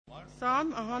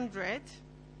Psalm 100.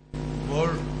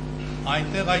 Որ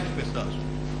այնտեղ այդպես ասում.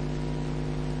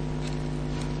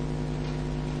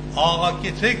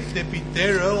 Աղաղակեցեք դեպի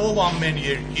Տերը, ով ամեն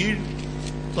երկիր,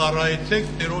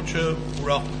 ծառայեցեք Տերոջը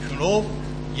ուրախությունով,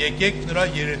 եկեք նրա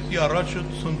երեսի առաջը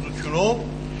ցնծությունով,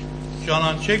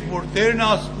 ճանաչեք, որ Տերն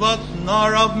Աստված նա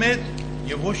արավ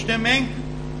եւ ոչ թե մենք,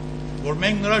 որ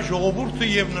մենք նրա ժողովուրդը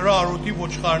եւ նրա արոդի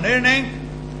ոչխարներն ենք,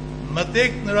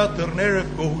 մտեք նրա դռները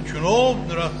գոհությունով,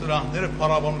 նրա սրահները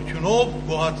փառաբանությունով,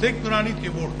 գոհացեք նրանից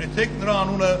եւ օրհնեցեք նրա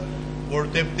անունը,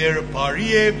 որտեղ Տերը բարի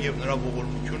է եւ նրա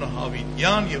ողորմությունը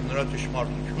հավիտյան եւ նրա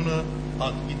ճշմարտությունը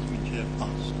ածից մինչեւ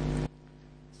անց.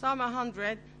 Psalm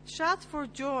 100. Shout for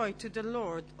joy to the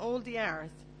Lord, all the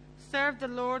earth. Serve the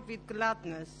Lord with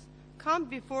gladness. Come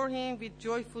before him with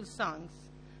joyful songs.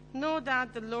 Know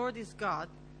that the Lord is God.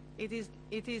 It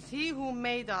is he who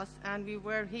made us, and we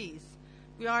were his.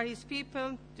 We are his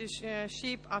people, the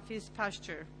sheep of his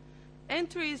pasture.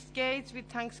 Enter his gates with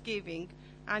thanksgiving,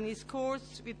 and his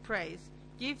courts with praise.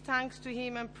 Give thanks to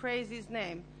him and praise his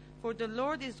name. For the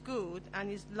Lord is good, and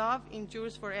his love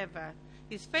endures forever.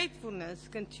 His faithfulness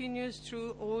continues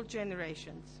through all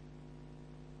generations.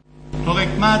 Let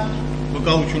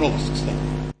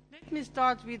me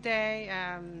start with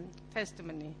a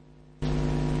testimony.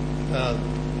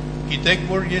 Գիտեք,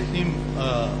 որ ես իմ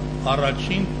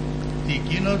առաջին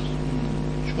տիկինս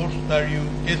 4 տարի ու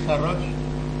կես առաջ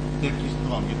դերքից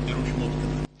տվամ, եւ Տերոջ մոտ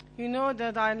գնամ. You know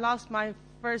that I lost my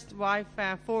first wife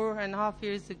 4.5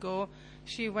 years ago.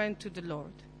 She went to the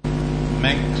Lord.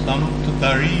 Մենք 28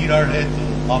 տարի իրար հետ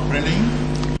ապրել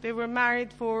էինք. They were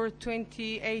married for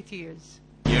 28 years.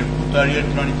 2 տարի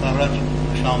դրանից առաջ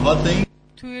շանված էինք.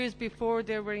 2 years before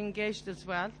they were engaged as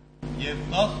well. Եվ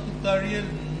 10 տարի էլ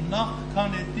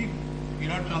նախքան էդիկ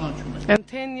իրար ճանաչում ենք. And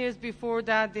 10 years before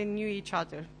that they knew each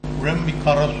other. Ուրեմն մի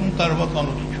 40 տարվա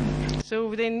ծանոթություն էր.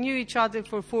 So they knew each other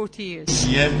for 40 years.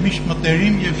 Եվ միշտ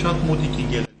մտերիմ եւ շատ մոտիկ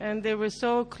եկել. And they were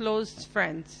so close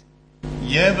friends.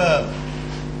 Եվ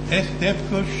այս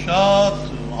դեպքը շատ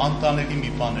անտանելի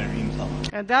մի բան էր ինձ համար.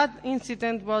 And that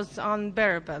incident was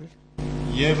unbearable.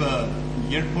 Եվ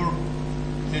երբ որ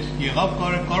այս եղավ,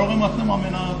 կարող եմ ասեմ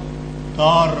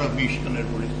ամենադառը վիշտն էր,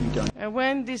 որ ես ինձ կյանքում. And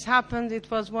when this happened, it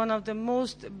was one of the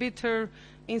most bitter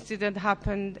incident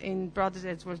happened in Brother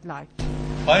Edward's life.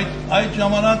 Բայց այդ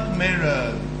ժամանակ մեր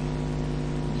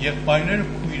եղբայրները,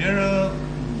 քույրերը,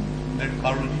 մեր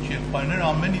քարոզիչ եղբայրները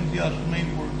ամեն ինձ ասում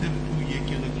էին, որովհետև դու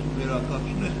եկեղեցու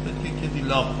վերակացուն ես, պետք է քեզի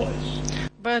լավ պահես.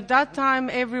 But at that time,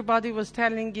 everybody was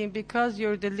telling him, because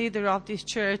you're the leader of this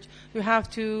church, you have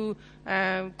to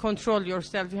control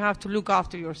yourself. You have to look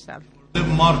after yourself.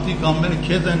 Մարդիկ ամենը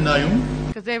քեզ են նայում.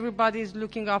 Because everybody is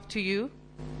looking up to you.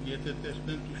 Եթե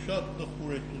տեսնեն դու շատ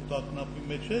տխուր ես ու տագնապի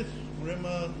մեջ ես,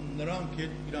 ուրեմն նրանք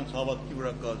հետ իրանց հավատքի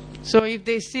վրա կազդեն. So if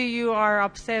they see you are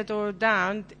upset or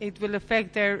down, it will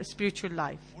affect their spiritual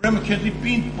life. Ուրեմն քեզի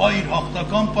պինդ պայիր,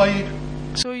 հաղթական պայիր.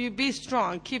 So you be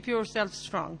strong, keep yourself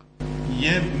strong.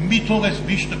 Եվ մի թող ես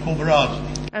վիշտը քո վրա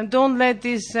ազդի. And don't let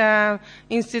this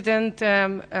incident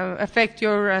affect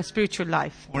your spiritual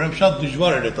life. Ուրեմն շատ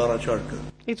դժվար էր այդ առաջարկը.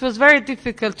 It was very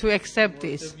difficult to accept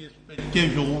this. Պետք է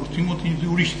ժողովրդի մոտ ինձ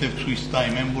ուրիշ տեղ ցույց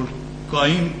տայեմ, այն որ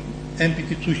կային, այն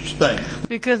պիտի ցույց չտայեմ.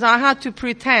 Because I had to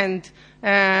pretend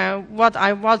what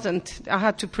I wasn't. I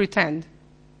had to pretend.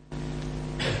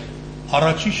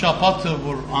 Առաջի շաբաթը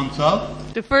որ անցավ,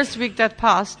 The first week that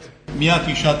passed, մի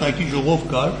հատ իշատակի ժողով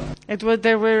կար,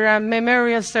 there were a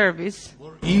memorial service.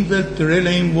 որ ինձ էլ դրել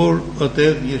էին, որ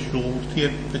այդտեղ ես ժողովրդի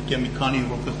հետ պետք է մի քանի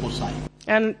րոպե խոսային.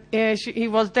 And he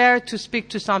was there to speak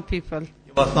to some people.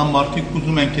 Եվ ասան մարդիկ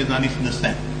ուզում են քեզանից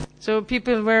լսեն. So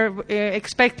people were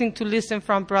expecting to listen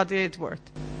from Brother Edward.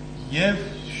 Եվ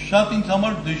շատ ինձ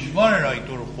համար դժվար էր այդ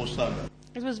օրը խոսալը.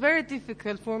 It was very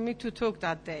difficult for me to talk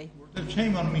that day. Որտեղ չէի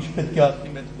իմանում ինչ պետք է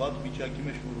ասեմ այդ վատ վիճակի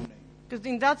մեջ որ ունեի. Because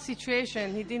in that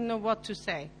situation, he didn't know what to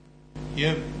say.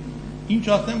 Եվ ինչ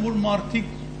ասեմ, որ մարդիկ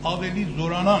ավելի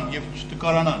զորանան եւ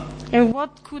չտկարանան. And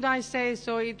what could I say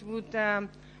so it would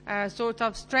sort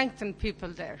of strengthen people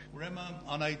there? Ուրեմն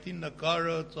Անահիտի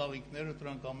նկարը, ծաղիկները,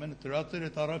 դրանք ամենը դրած էր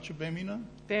այդ առաջը բեմինը.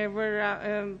 There were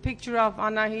a picture of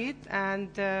Anahit and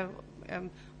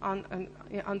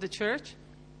on the church.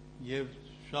 Եվ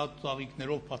շատ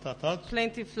ծաղիկներով փաթաթած.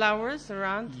 Plenty flowers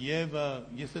around. Եվ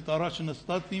ես այդ առաջը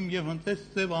նստած իմ եւ հենց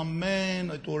ծև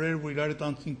ամեն այդ օրերը որ իրար հետ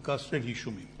անցին կասրել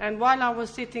հիշում եմ. And while I was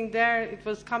sitting there, it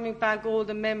was coming back all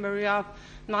the memory of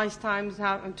nice times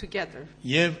having together.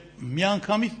 Եվ մի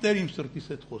անգամից Տեր իմ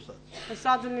սրտից հետ խոսած. It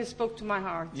suddenly spoke to my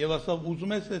heart. Եվ ասավ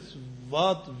ուզում ես այս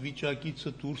վատ վիճակից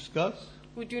դուրս գաս?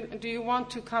 Do you want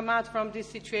to come out from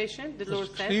this situation? The Lord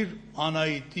said. Սկսիր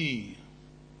Անահիտի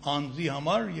անձի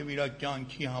համար եւ իր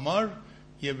կյանքի համար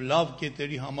եւ լավ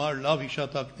կետերի համար, լավ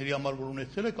հիշատակների համար որ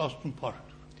ունեցել եք Աստծուն փառք։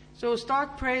 So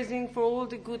start praising for all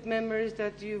the good memories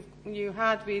that you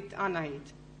had with Anahit.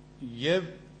 Եվ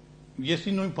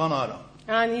եսի նույն բանը արա։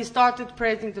 And he started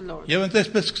praising the Lord. Եվ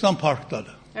այնտեսպես սկսան փառք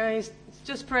տալը։ And he's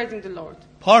just praising the Lord.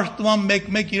 Փառքտման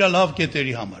մեկ-մեկ իր լավ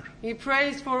կետերի համար։ He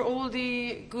prays for all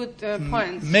the good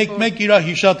points. Մեկ-մեկ իր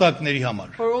հիշատակների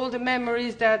համար։ For all the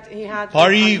memories that he had.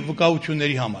 Բարի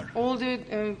վկայությունների համար։ All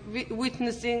the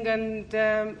witnessing and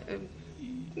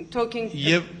talking.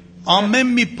 Եվ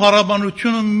ամեն մի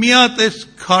փառաբանությունը միատես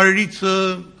քարերիցը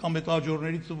կամ այդ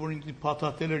աջորներից որ ինձ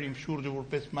փաթաթել էր իմ շուրջը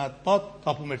որպես մատ պատ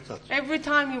թափում էր ցած։ Every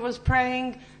time he was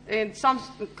praying in some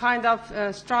kind of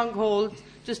stronghold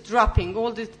just dropping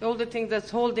all the things that's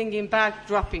holding him back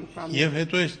dropping from him. Եվ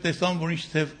հետո ես տեսամ որ ինչ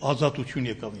թեև ազատություն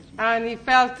եկավ ինձ։ And he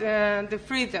felt the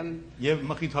freedom. Եվ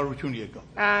մխիթարություն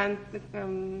եկավ։ And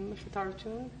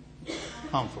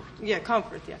Comfort. Yeah,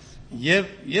 comfort, yes. Եվ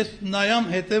ես նայամ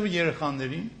հետև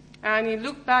երեխաներին And he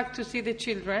looked back to see the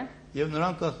children. Եվ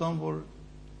նրանք ասան որ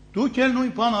դուք էլ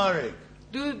նույն բանը արեք։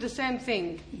 Do the same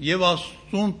thing. Եվ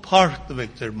Աստծուն փառք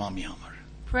տվեք ձեր մամի համար։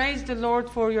 Praise the Lord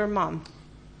for your mom.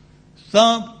 Սա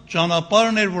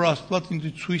ճանապարհն էր որ Աստված ինձ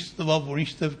ցույց տվավ որ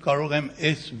ինչտեղ կարող եմ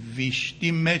այս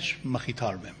վիշտի մեջ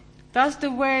մխիթարվեմ։ That's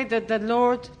the way that the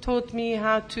Lord taught me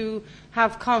how to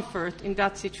have comfort in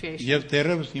that situation. Եվ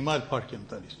դեռևս հիմա էլ փառք եմ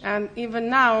տալիս։ And even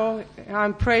now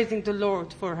I'm praising the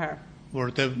Lord for her.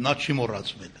 Որտեվ նա չի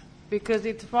մոռացվել։ Because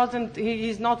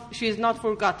she is not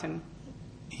forgotten.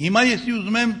 Հիմա ես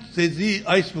ուզում եմ ձեզի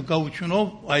այս վկայությունով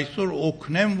այսօր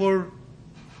օգնեմ որ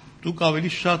դուք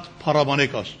ավելի շատ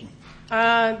փառաբանեք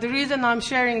Աստծուն։ The reason I'm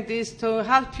sharing this to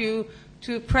help you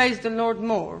to praise the Lord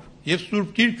more. Եվ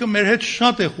Սուրբ Գիրքը մեր հետ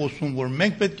շատ է խոսում որ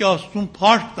մենք պետք է Աստծուն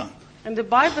փառք տանք։ And the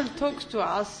Bible talks to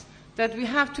us that we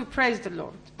have to praise the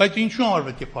Lord. Բայց ինչու համար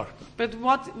պետք է փառք տանք։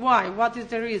 But why? What is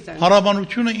the reason?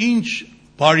 Փառաբանությունը ինչ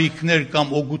բարիքներ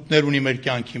կամ օգուտներ ունի մեր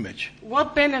կյանքի մեջ։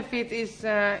 What benefit is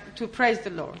to praise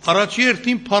the Lord? Առաջի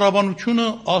հերթին փառաբանությունը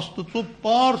Աստծո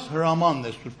པարզ հրամանն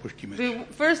է Սուրբ Գրքի մեջ։ The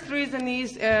first reason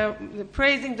is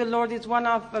praising the Lord is one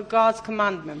of God's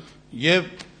commandments. Եվ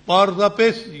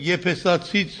պարզապես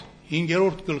Եփեսացից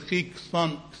 5-րդ գլխի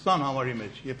 20 համարի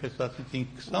մեջ Եփեսացից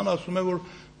 5:20 ասում է որ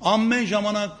ամեն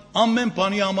ժամանակ ամեն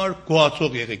բանի համար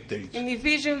գոհացող եղեք դերից։ In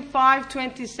Ephesians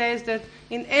 5:20 says that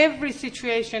in every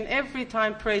situation, every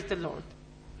time praise the Lord.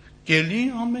 Գելի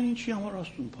ամեն ինչի համար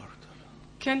Աստծուն փառք տալ։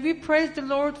 Can we praise the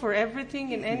Lord for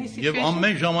everything in any Եվ situation?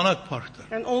 ամեն ժամանակ փառք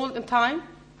տալ։ And all the time?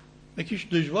 Մեկ քիչ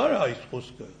դժվար է այս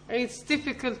խոսքը։ It's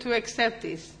difficult to accept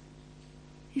this.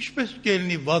 Ինչպես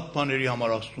կլինի վատ բաների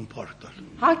համար Աստծուն փառք տալ։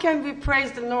 How can we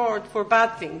praise the Lord for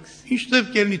bad things? Ինչտեղ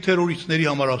կլինի թերորիստների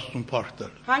համար Աստծուն փառք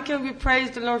տալ։ How can we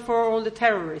praise the Lord for all the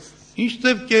terrorists?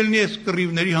 Ինչտեղ կլինի այս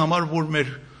կռիվների համար որ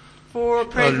մեր For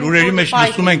praising լուրերի for the մեջ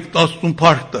լսում fighting. ենք Աստծուն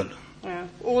փառք տալ։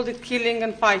 All the killing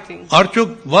and fighting.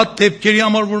 Արդյոք վատ դեպքերի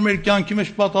համար որ մեր կյանքի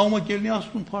մեջ պատահում է կլինի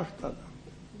Աստծուն փառք տալ։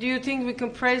 Do you think we can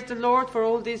praise the Lord for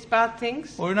all these bad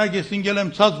things? Օրինակ ես ինգել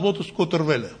եմ ցած ոտս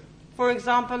կոտրվել է։ For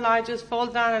example, I just fall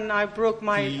down and I broke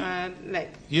my leg.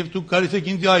 Եվ դուք գալիս եք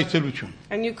ինձ այցելություն։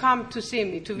 And you come to see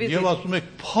me, to visit. Եվ ասում եք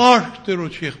փառք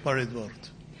Տերոջ եղբայր Էդվարդ։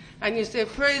 And you say,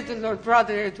 praise the Lord,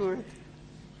 brother Edward.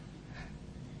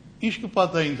 Ինչ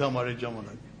կպատահի ինձ համար այդ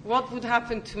ժամանակ։ What would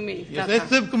happen to me? Ես that այդ time?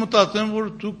 դեպքը մտածեմ որ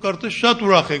դուք կարծես շատ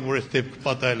ուրախ եք որ այս դեպքը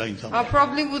պատահել է ինձ I համար։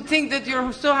 probably would think that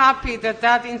you're so happy that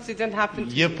that incident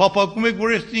happened to Եվ you. փափակում եք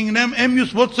որ ես ինգնեմ եմ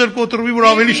մյուս ոտսեր կոտրվի որ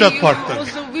ավելի Maybe շատ you փառք were տա։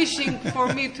 also wishing for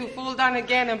me to fall down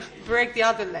again and break the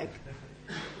other leg.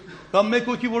 Կամ մեկ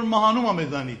հոգի որ մահանում է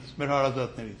մեզանից, մեր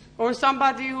հարազատներից։ Or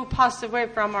somebody who passed away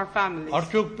from our families.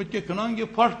 Արդյոք պետք է գնանք եւ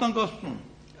փառք տանք Աստծուն։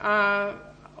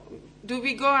 Do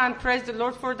we go and praise the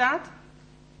Lord for that?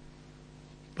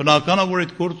 Բնական է որ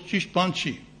այդ գործը ճիշտ բան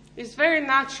չի։ It's very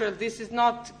natural. This is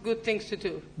not good things to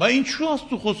do. Բայց ինչու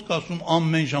Աստծո խոսքը ասում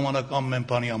ամեն ժամանակ ամեն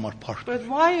բանի համար փառք։ But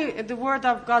why the word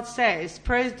of God says,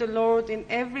 praise the Lord in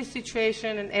every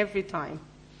situation and every time.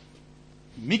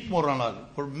 Մի մոռանալ,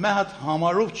 որ մի հատ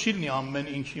համարով չի լինի ամեն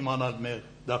ինչ իմանալ մեր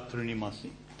դոկտրինի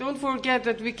մասին։ Don't forget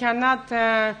that we cannot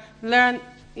learn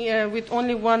with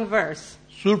only one verse.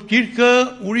 Սուրբ Գիրքը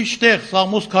ուրիշ տեղ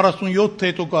Սաղմոս 47-ը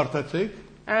հետո կարդացեք,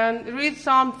 And read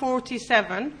Psalm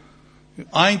 47.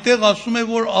 այնտեղ ասում է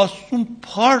որ Աստծուն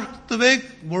փառք տվեք,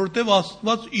 որովհետև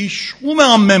Աստված իշխում է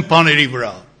ամեն բաների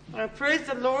վրա։ Praise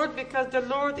the Lord because the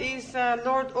Lord is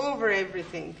Lord over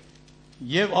everything.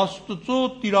 Եվ Աստծո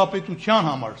տիրապետության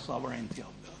համար սավրենտիա։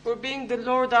 For being the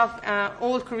Lord of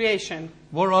all creation.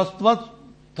 Որ Աստված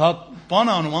բան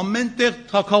անում ամենտեղ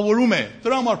թակավորում է,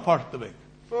 դրա համար փառք տվեք։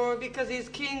 because he's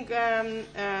king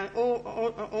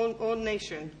all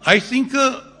nation.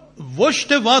 Այսինքն ոչ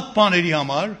թե վատ բաների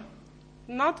համար,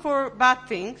 Not for bad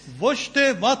things, ոչ թե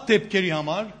վատ դեպքերի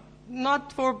համար,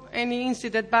 not for any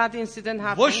incident, bad incident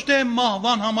ոչ happening, թե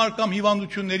մահվան համար կամ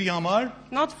հիվանդությունների համար,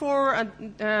 not for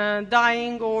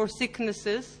dying or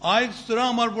sicknesses, այլ սրա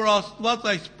համար, որ Աստված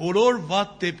այս բոլոր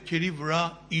վատ դեպքերի վրա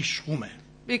իշխում է։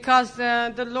 because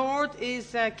the Lord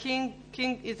is a king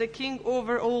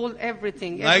over all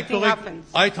everything. Everything happens.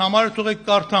 Այդ համարը թողեք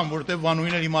կարդամ, որտեղ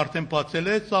Վանուիները իմ արդեն բացել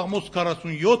է, Սաղմոս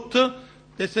 47-ը,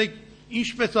 տեսեք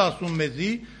ինչպես ասում մեզի,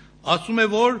 ասում է,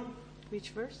 որ Which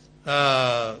verse?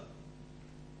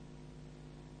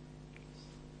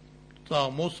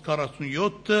 Սաղմոս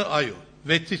 47-ը, այո,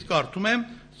 6-ից կարդում եմ,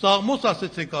 Սաղմոս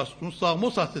ասեցեք Աստծուն,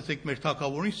 Սաղմոս ասեցեք մեր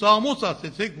թագավորին, Սաղմոս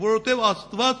ասեցեք, որովհետև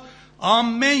Աստված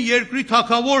ամեն երկրի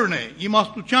թագավորն է,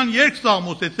 իմաստության երգ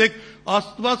սաղմոսեցեք,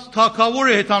 Աստված թագավոր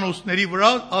է հեթանոսների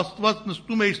վրա, Աստված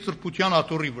նստում է իր սրբության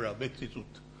աթոռի վրա, 6-ից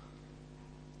 8։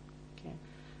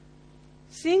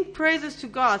 Sing praises to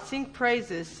God, sing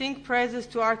praises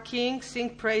to our King, sing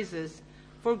praises.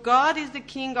 For God is the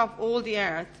King of all the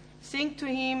earth. Sing to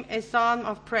him a psalm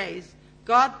of praise.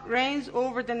 God reigns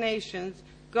over the nations.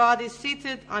 God is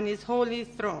seated on his holy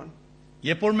throne.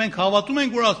 Երբ որ մենք հավատում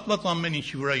ենք, որ Աստված ամեն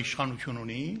ինչի վրա իշխանություն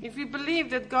ունի, If we believe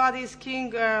that God is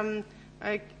king,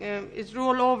 is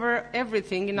rule over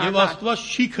everything in our եւ life, Աստված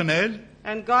չի քնել,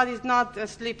 and God is not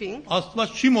sleeping,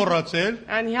 Աստված չի մոռացել,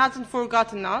 and he hasn't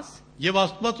forgotten us, եւ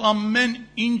Աստված ամեն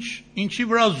ինչի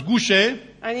վրա զգուշ է,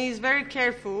 and he is very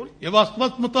careful, եւ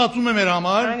Աստված մտածում է մեր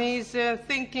համար, and he is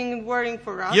thinking and worrying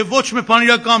for us, եւ ոչ մի բան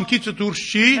իր կամքիցը դուրս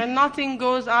չի, and nothing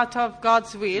goes out of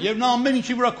God's will, եւ նա ամեն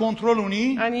ինչի վրա կոնտրոլ ունի,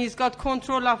 and he's got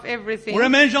control of everything.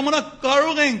 ուրեմն այն ժամանակ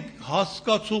կարող ենք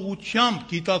հասկացողությամբ,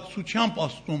 գիտակցությամբ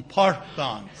Աստծուն փառք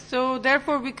տանք։ So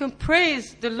therefore we can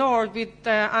praise the Lord with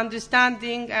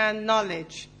understanding and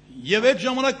knowledge. Եվ այդ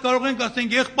ժամանակ կարող ենք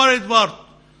ասենք եղբայր Էդվարդ,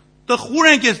 տխուր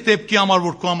ենք այս դեպքի համար,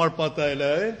 որ քո համար պատահել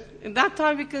է, In that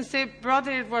time we can say,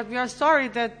 Brother Edward, we are sorry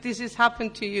that this has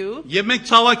happened to you. եւ մենք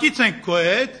ցավակից ենք քո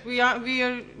հետ,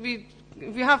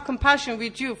 We have compassion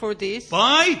with you for this.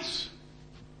 բայց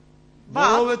But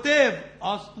որովհետեւ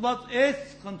Աստված այս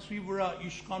խնդրի վրա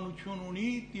իշխանություն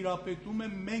ունի, տիրապետում է,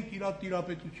 մենք իր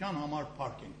տիրապետության համար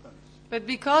փառք ենք տալիս։ But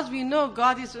because we know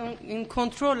God is in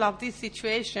control of this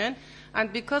situation,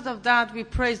 and because of that we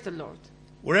praise the Lord.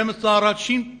 Ուրեմն սա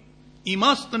առաջին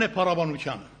իմաստն է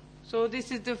փառաբանությանը։ So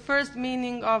this is the first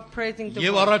meaning of praising the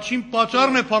Եվ Lord. առաջին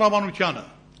պատճառն է փառաբանությանը։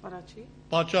 Arachi?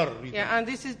 Պատճառը։ Yeah, and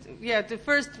this is the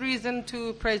first reason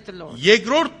to praise the Lord.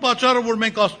 Երկրորդ պատճառը, որ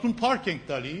մենք Աստծուն փառք ենք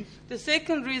տալիս, The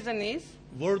second reason is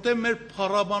որովհետեւ մեր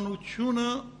փառաբանությունը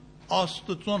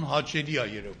Աստծուն հաճելի է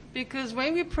երևում։ because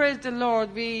when we praise the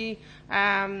Lord, we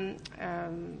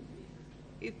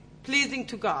it's pleasing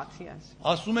to God. Yes,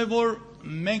 Ասում է, որ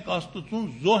մենք Աստծուն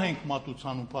զոհ ենք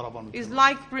մատուցանում it's փառաբանությունը։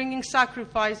 like bringing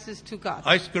sacrifices to God.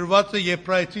 Այս գրված է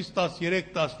Եբրայեցիս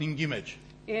 13-15-ի մեջ,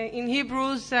 In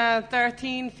Hebrews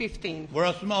 13:15. որ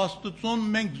ասում է Աստծուն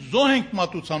մենք զոհ ենք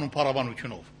մատուցանում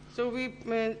փառաբանությունով։ So we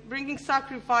bringing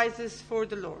sacrifices for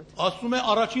the Lord. Ասում է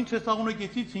առաջին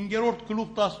Թեսաղոնիկեցից 5-րդ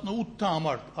գլուխ 18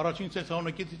 համար, առաջին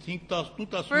Թեսաղոնիկեցից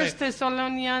 5:18 ասում First է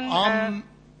Thessalonians 5:18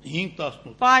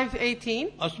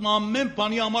 5:18. ասում է ամեն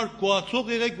բանի համար գոհացող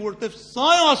եղեք, որովհետև սա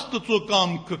է Աստծո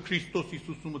կամքը Քրիստոս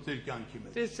Հիսուսում ձեր կյանքի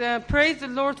մեջ։ This praise the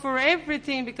Lord for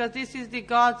everything because this is the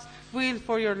God's will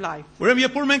for your life. Ուրեմն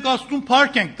երբ որ մենք Աստծուն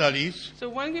փառք ենք տալիս, So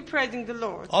when we're praising the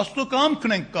Lord, Աստծո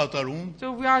կամքն ենք կատարում,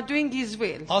 so we are doing His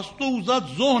will. Աստծո ուզած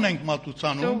զոհն ենք So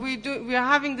մատուցանում we are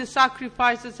having the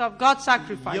sacrifices of God's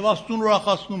sacrifice, եւ Աստծուն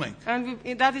ուրախացնում ենք։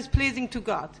 and that is pleasing to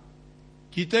God.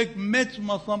 Գիտեք, մեծ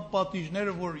մասամբ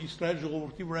պատիժները, որ Իսրայել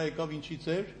ժողովրդի վրա եկավ, ինչից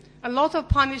էր, A lot of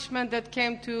punishment that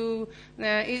came to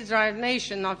Israel,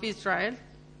 nation of Israel,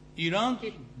 իրանք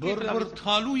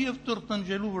բրբրթալու եւ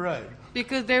տրտնջելու վրա էր։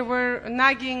 because they were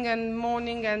nagging and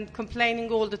moaning and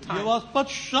complaining all the Եվ time. Աստված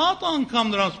շատ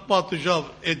անգամ նրանց պատժավ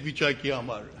այդ վիճակի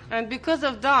համար, And because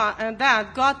of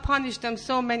that, God punished them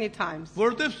so many times.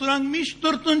 որովհետեւ սրանք միշտ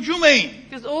տրտնջում էին։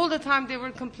 Because all the time they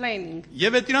were complaining.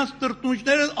 Եվ այդ իրանց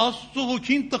տրտնուջները Աստծո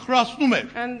հոգին տխրացնում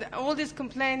էր։ And all this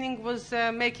complaining was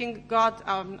making God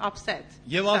upset.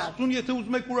 Եվ sad. Աստծուն եթե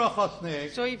ուզում եք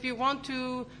ուրախացնեք, So if you want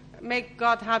to make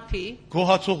God happy,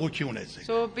 գոհացող հոգի ունեցեք։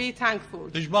 so be thankful.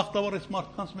 Դժբախտաբար այս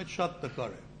մարդկանց մեջ շատ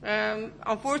տկար է։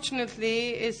 Unfortunately,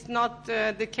 it's not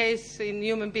the case in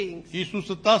human beings.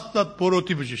 Հիսուսը 10 հատ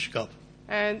բորոտի բժշկավ,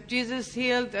 And Jesus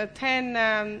healed 10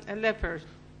 lepers,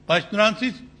 բայց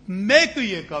նրանցից մեկը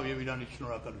եկավ եւ իրանից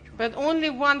շնորհակալություն։ but only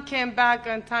one came back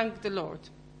and thanked the Lord.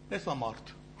 Տեսա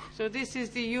մարդ։ So this is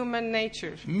the human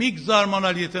nature. Մի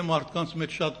զարմանալ, եթե մարդկանց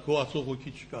մեջ շատ գոհացող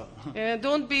հոգի չկա։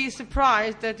 Don't be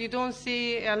surprised that you don't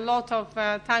see a lot of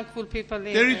thankful people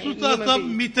in Տեր Հիսուսը human ասավ,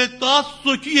 beings. միթե 10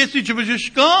 հոգի եսի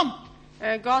չբժշկամ,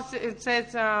 God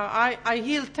says, I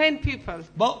healed 10 people.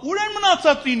 բա ուր են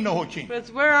մնացած 9 հոգին։ But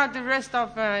where are the rest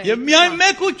of Եվ միայն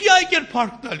մեկ հոգի այգեր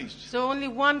փառք տալիս։ So only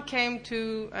one came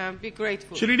to be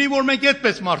grateful. Չլինի որ մենք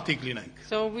այդպես մարդիկ լինենք։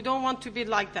 So we don't want to be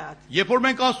like that. Երբ որ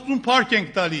մենք Աստծուն փառք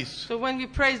ենք տալիս, So when we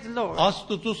praise the Lord,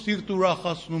 Աստծո սիրտը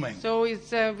ուրախացնում ենք։ so it's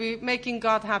we making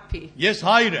God happy. Ես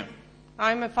հայր եմ,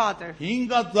 I'm a father. 5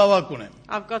 հատ զավակ ունեմ։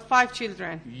 I've got 5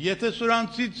 children. Եթե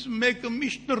սրանցից մեկը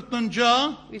միշտ տրտնջա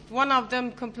If one of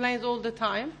them complains all the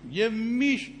time, եւ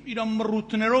միշտ իր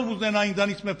մռութներով ուզենա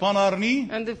ինձանից մի բան առնի,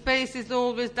 and the face is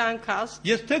always downcast,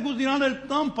 ես թեկուզ իրան էլ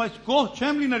տամ, բայց գոհ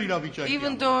չեմ լինել իր վիճակի։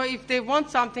 even though if they want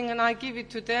something and I give it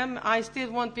to them, I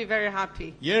still won't be very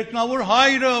happy. Երկնավոր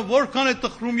հայրը որքան է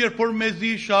տխրում, երբ որ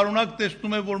մեզի շարունակ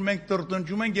տեսնում է, որ մենք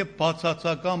տրտնջում ենք եւ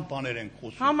բացացական բաներ ենք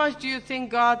խոսում։ How much do you think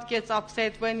God gets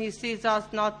upset when he sees us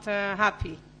not happy?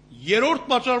 Երրորդ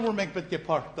պատճառ, որ մենք պետք է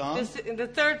փառք տանք, The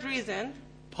third reason,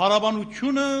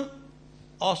 փառաբանությունը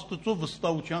Աստծո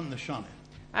վստահության նշան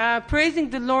է։ praising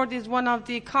the Lord is one of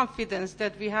the confidence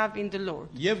that we have in the Lord.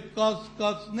 Եվ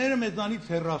կասկածները մեզանից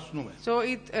հեռացնում է։ So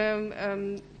it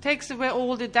takes away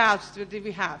all the doubts that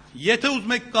we have. Եթե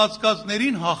ուզում եք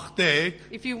կասկածներին հաղթեք,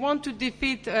 If you want to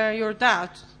defeat your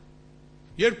doubts,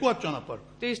 երկու հատ ճանապարհ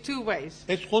կա։ there's 2 ways.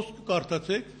 Այս խոսքը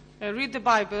կարդացեք Read the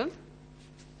Bible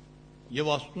եւ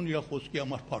Աստծուն իր խոսքի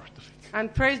համար փառք տվեք։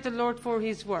 and praise the Lord for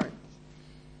his word.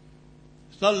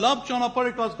 Սա լավ ճանապարհ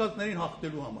է կասկածներին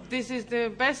հաղթելու համար։ This is the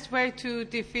best way to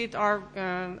defeat our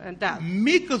doubts.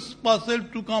 Մի կսպասել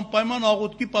դուք անպայման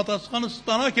աղոթքի պատասխանը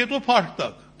ստանաք, հետո փառք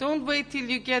տաք։ Don't wait till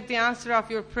you get the answer of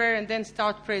your prayer and then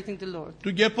start praising the Lord.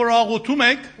 Դուք երբ որ աղոթում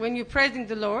եք, When you're praising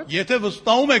the Lord, եթե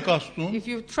վստահում եք Աստծուն, if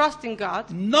you trust in God,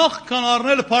 նախքան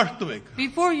առնելը փառք տվեք։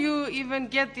 before you even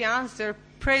get the answer,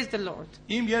 praise the Lord.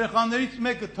 Իմ երեխաներից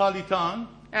մեկը Թալիթան,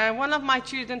 One of my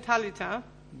children, Talita,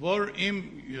 որ իմ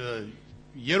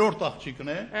երրորդ աղջիկն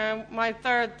է, my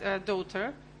third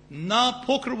daughter, նա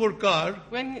փոքր որ կար,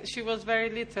 when she was very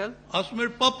little, ասում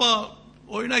էր պապա,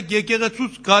 օրինակ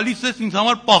եկեղեցուց գալիս ես ինձ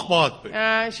համար պաղպաղակ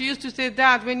բեր։ she used to say,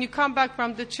 Dad, when you come back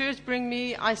from the church, bring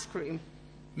me ice cream.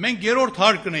 Մենք երրորդ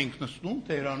հարկն էինք նստում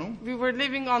Թեհրանում, We were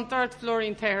living on 3rd floor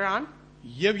in Tehran.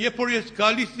 եւ երբ որ ես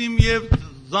գալիս իմ եւ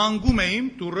զանգում էիմ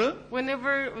դուրը,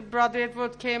 Whenever Brother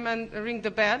Edward came and ring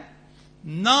the bell,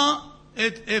 նա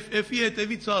այդ FF-ի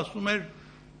հետևից ասում էր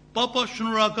պապա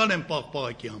շնորհակալ եմ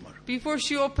պաղպաղակի համար։ before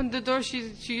she opened the door, she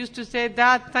used to say,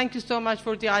 Dad, thank you so much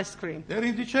for the ice cream. Դեռ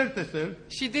ինձ չէր տեսել,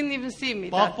 She didn't even see me.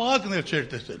 Dad. պաղպաղակն էլ չէր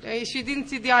տեսել, She didn't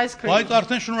see the ice cream. բայց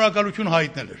արդեն շնորհակալություն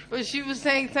հայտնել էր։ But she was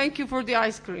saying, thank you for the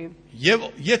ice cream. Եվ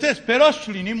եթե սպերած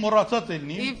չլինի, մոռացած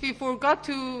ելնի, If he forgot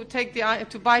to take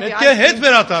to buy the պետք է ice հետ cream,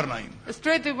 վերադառնային։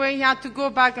 straight away he had to go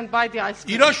back and buy the ice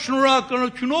cream. Իր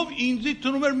շնորհակալությունով ինձ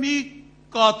թվում էր մի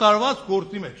կատարված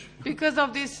գործի մեջ։ Because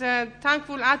of this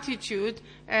thankful attitude,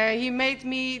 he made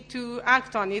me to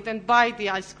act on it and buy the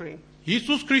ice cream.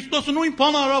 Հիսուս Քրիստոսը նույն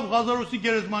բանը արավ Ղազարոսի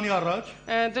գերեզմանի առաջ։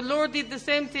 The Lord did the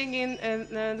same thing in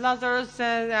Lazarus'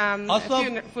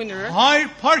 Ասավ, funeral. հայր,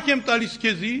 փառք եմ տալիս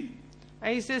քեզի,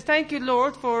 And he says, thank you,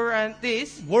 Lord, for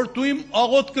this, որ դու իմ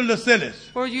աղոթքը լսել ես։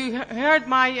 for you heard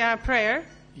my prayer,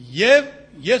 Եվ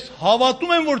ես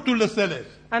հավատում եմ, որ դու լսել ես։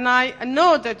 and I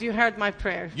know that you heard my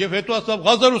prayer. Եվ հետո ասավ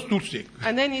Ղազարոս դուրս եկ։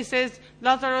 And then he says,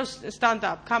 Lazarus, stand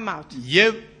up, come out.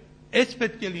 Եվ այս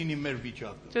պետք է լինի մեր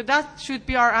վիճակը։ So that should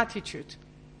be our attitude.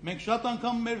 Մենք շատ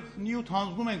անգամ մեր նյութ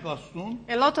հանձնում ենք Աստծուն,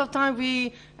 A lot of time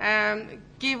we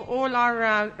give all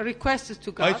our requests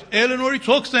to բայց God, ելնորից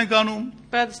հոգս ենք անում,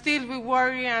 but still we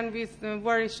worry and we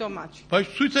worry so much. բայց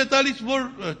ցույց է տալիս, որ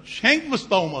չենք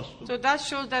վստահում Աստծուն։ So that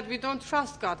shows that we don't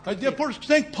trust God. Բայց երբ որ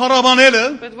սկսենք փառաբանելը,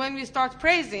 But when we start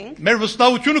praising, մեր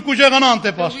վստահությունը կուժեղանա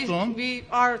անտեպ Աստծուն,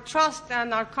 our trust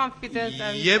and our confidence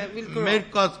եւ will grow. մեր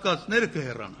կասկածները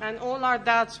կհեռանան։ And all our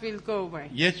doubts will go away.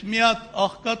 Ես մի հատ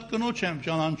աղքատ կնոջ եմ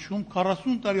ճանաչում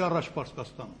 40 տարի առաջ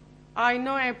Պարսկաստանում, I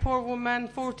know a poor woman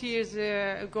 40 years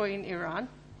ago in Iran.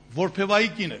 որբևայի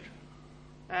կին էր,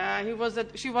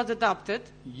 She was adopted,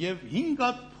 եւ 5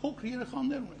 հատ փոքր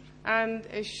երեխաներ ուներ։ and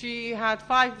she had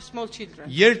 5 small children.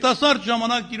 Երիտասարդ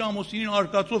ժամանակ իր ամուսինին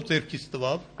արկածով ձեռքից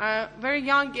տվավ, Very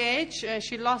young age,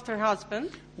 she lost her husband.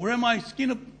 ուրեմն այս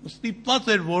կինը ստիպված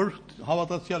էր, որ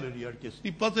հավատացյալ էր իհարկե,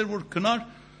 ստիպված էր, որ գնար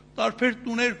տարբեր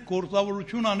տուներ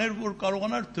գործավորություն աներ, որ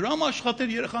կարողանար դրամ աշխատել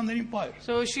երեխաներին պայր։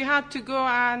 So she had to go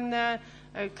and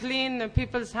clean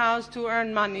people's house to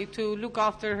earn money to look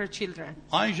after her children.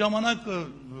 Այն ժամանակ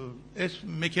այս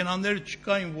մեքենաներ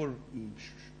չկային, որ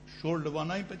շոր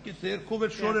լվանային, պետք է ձեռքով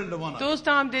էլ շորել լվանային։ Those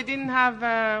times they didn't have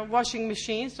washing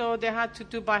machines, so they had to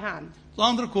do by hand.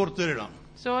 Ծանր գործեր էր անում։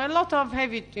 So a lot of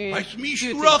heavy Բայց միշտ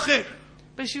duties. ուրախ էր։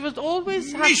 But she was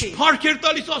always Միշտ happy, փառք էր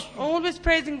տալիս Աստծուն։ always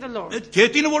praising the Lord. Այդ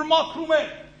գետինը որ մաքրում էր,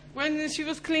 When she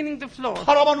was cleaning the floor,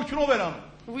 փառաբանությունով էր անում։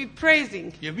 with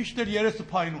praising, Եվ միշտ էր երեսը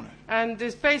փայլուն էր։ and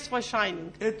his face was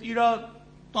shining. Այդ իր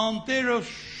տանտերը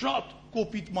շատ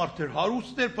կոպիտ մարդ էր,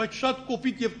 հարուստ էր, բայց շատ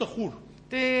կոպիտ եւ տխուր։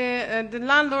 The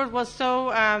landlord was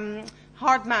so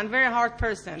hard man, very hard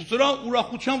person. Սրա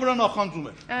ուրախության վրա նախանձում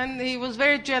էր։ And he was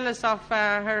very jealous of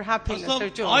her happiness, her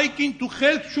Ասա, joy. այքին դու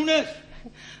խելք չունես։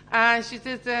 She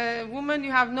says, woman,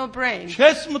 you have no brain.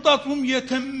 Չես մտածում,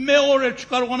 եթե մի օր էլ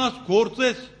չկարողանաս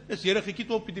գործես, այս երեխեքի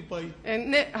տոպ պիտի պայի։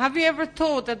 And have you ever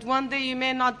thought that one day you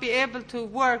may not be able to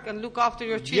work and look after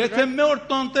your Եթե children? մի օր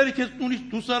տանտերը քեզ տունից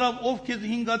դուսարավ, ով քեզ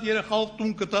 5 հատ երեխայով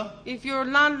տուն կտա։ If your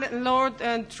landlord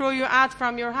throw you out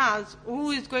from your house,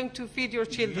 who is going to feed your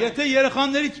children? Եթե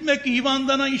երեխաներից մեկը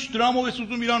հիվանդանա, ինչ դրամով ես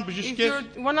ուզում իրան If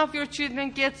բժշկես։ one of your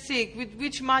children gets sick, with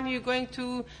which money are you going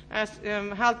to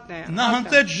help them? Նա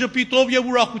հենց ժպիտով եւ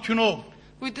ուրախությունով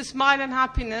With the smile and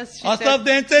happiness, she ասավ said.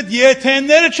 դենց այդ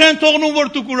եթեները չեն թողնում որ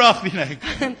դուք ուրախ լինեք։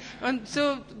 And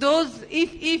so those,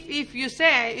 if you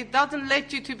say, it doesn't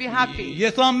let you to be happy.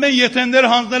 Ես ամեն եթեները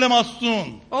հանձնել եմ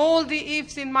Աստծուն All the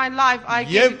ifs in my life, I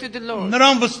give եւ it to the Lord.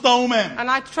 նրան վստահում եմ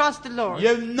And I trust the Lord.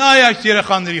 եւ նա է այս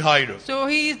երեխաների հայրը։ So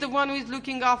he is the one who is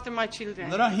looking after my children.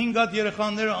 Նրա 5 հատ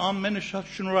երեխաները ամենը շատ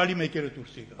շնորհալի մեկերը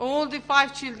դուրս եկան։ All the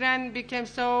 5 children became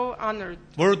so honored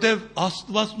Որովհետեւ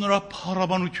Աստված նրա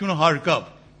փառաբանությունը հարգավ։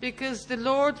 because the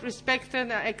Lord respected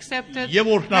and accepted Եվ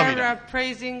օրհնավ her իրան։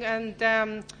 praising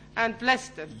and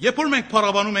blessed them. Երբ որ մենք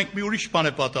փառաբանում ենք, մի ուրիշ բան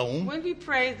է պատահում։ When we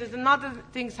praise, there's another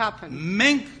things happen.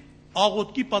 Մենք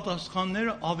աղոթքի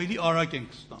պատասխանները ավելի արագ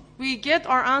ենք ստանում։ We get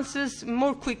our answers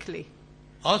more quickly.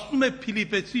 Ասում է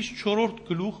Ֆիլիպեցիս 4-րդ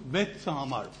գլուխ 6-ը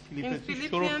համար։ In Ֆիլիպեցիս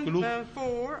 4-րդ գլուխ Philippians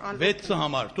 4, on 6-ը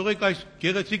համար։ Թողեք այս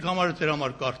գեղեցիկ համարը ձեր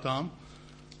համար կարդամ։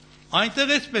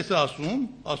 Այնտեղ էսպես է ասում,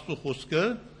 Աստծո խոսքը։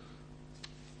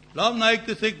 Լավ նայեք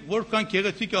տեսեք, որքան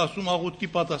գեղեցիկ է ասում աղոթքի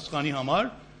պատասխանի համար,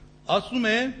 ասում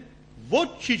է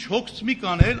ոչինչ հոգս մի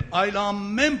կանել, այլ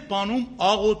ամեն բանում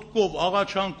աղոթքով,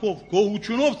 աղաչանքով,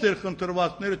 գոհությունով ձեր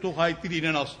խնդրվածները թող հայտնի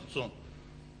լինեն Աստծուն։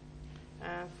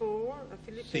 4,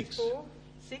 Philippians 4,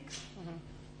 6.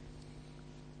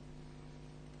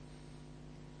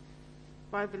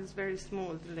 Bible is very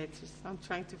small, the letters. I'm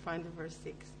trying to find the verse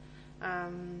 6.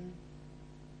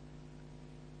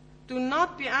 Do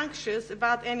not be anxious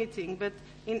about anything, but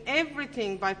in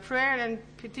everything by prayer and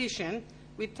petition,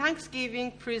 with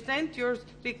thanksgiving, present your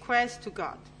request to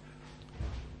God.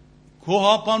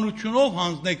 Գոհապանությունով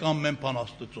հանձնեք ամեն բան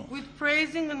Աստծուն։ With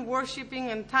praising and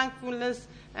worshiping and thankfulness,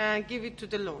 give it to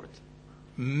the Lord.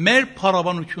 Մեր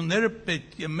փառաբանությունները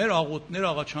պետք է, մեր աղոթները,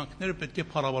 աղաչանքները պետք է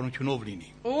փառաբանությունով լինի։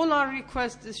 All our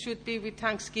requests should be with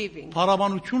thanksgiving.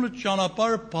 Փառաբանությունը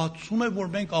ճանապարհը բացում է,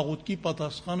 որ մենք աղոթքի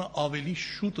պատասխանը ավելի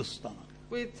շուտ ստանանք։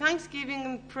 With thanksgiving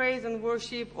and praise and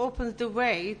worship opens the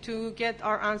way to get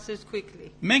our answers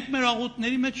quickly. Մենք մեր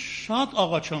աղոթների մեջ շատ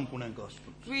աղաչանք ունենք Աստծուն։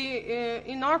 We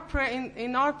in our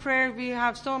prayer we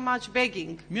have so much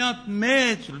begging. Մի հատ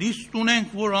մեծ լիստ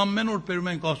ունենք, որ ամեն օր բերում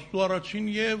ենք Աստծո առաջին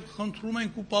եւ խնդրում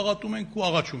ենք ու պաղատում ենք ու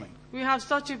աղաչում ենք։ We have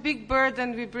such a big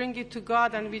burden, we bring it to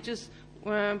God and we just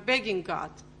begging God.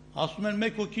 Ասում են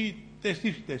մեկ հոգի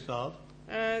տեսիր տեսավ,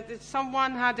 That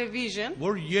someone had a vision.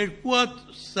 որ երկու հատ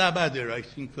սաբադ էր,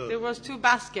 այսինքն There was 2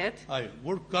 baskets. այո,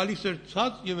 որ գալիս էր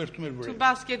ցած եւ երթում էր 2 վրա։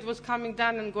 baskets was coming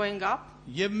down and going up.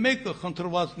 Եվ մեկը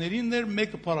խնդրվածներին էր,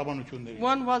 մեկը փառաբանություններին։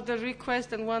 One was the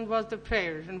request and one was the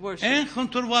prayer and worship. Այն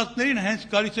խնդրվածներին հենց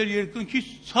գալիս էր երկնքից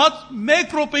ցած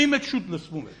 1 րոպեի մեջ շուտ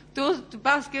լսվում էր։ Those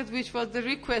baskets, which was the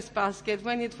request basket,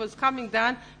 when it was coming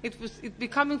down, it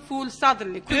becoming full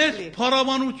suddenly, Այս quickly.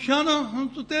 փառաբանությունը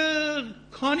հենց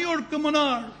քանի օր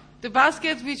կմնար։ The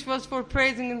basket, which was for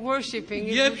praising and worshiping,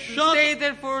 it Եվ would շատ- stay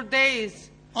there for days.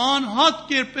 Անհատ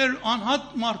կերպեր,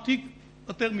 անհատ մարդիկ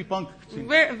այդտեղ մի բան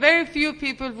կգցին։ Very few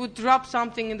people would drop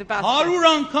something in the basket. 100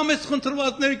 անգամ այս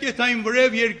խնդրվածները կետային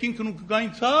վրև երկինքն ու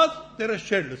կգային ցած, դեռ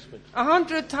չէր լսվել։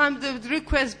 100 times the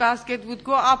request basket would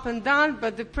go up and down,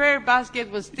 but the prayer basket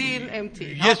was still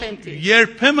empty, half Ես empty.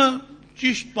 երբեմն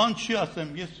ճիշտ բան չի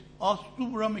ասեմ, ես Աստծո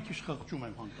վրա մի քիչ խղճում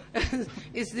եմ հանկարծ։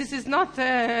 This is not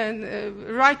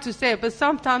right to say, but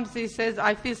sometimes he says,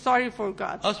 I feel sorry for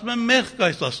God. Ասում եմ մեղ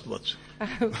կայս Աստված։ I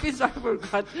feel sorry for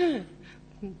God.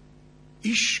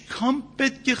 Իշքան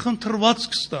պետք է խնդրված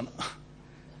կստանա։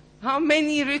 How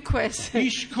many requests?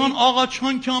 Իշքան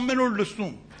աղաչանք ամեն օր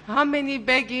լսում։ How many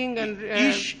begging and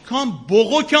Իշքան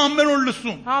բողոք է ամեն օր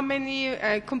լսում։ how many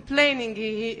complaining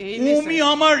he Ումի listens.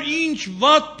 համար ինչ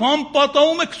վատ բան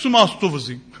պատահում է գցում Աստծո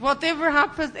վզին։ Whatever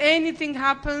happens, anything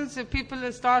happens,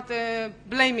 people start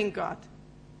blaming God.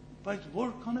 Բայց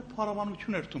որքան է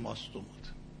փառաբանություն երթում Աստծո մոտ։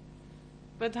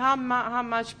 But how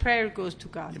much prayer goes to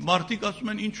God? Մարդիկ ասում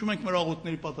են ինչու մենք մեր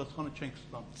աղոթների պատասխանը չենք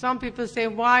ստանում։ Some people say,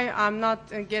 why I'm not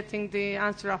getting the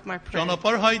answer of my prayer.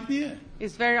 Ճանապարհը հայտնի է,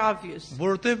 It's very obvious.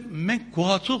 որովհետև մենք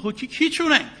գոհացող հոգի քիչ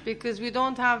ունենք։ Because we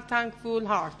don't have thankful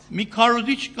heart. Մի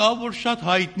քարոզիչ կա, որ շատ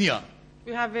հայտնի է,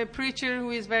 We have a preacher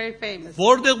who is very famous.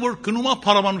 որտեղ որ գնում է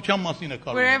փառաբանության մասին է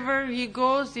քարոզում։ Wherever he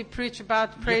goes, he preach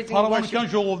about praising and Փառաբանության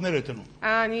worship. ժողովներ է տնում։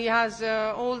 And he has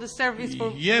all the service for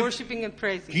Եվ worshiping and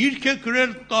praising. Գիրք է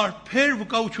գրել տարբեր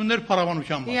վկայություններ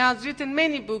փառաբանության He մասին։ has written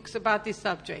many books about this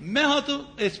subject. Մի հատը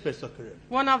էսպես է գրել։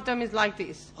 One of them is like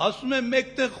this. Ասում է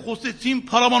մեկտեղ խոսեցին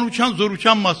փառաբանության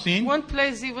զորության մասին։ One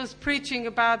place he was preaching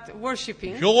about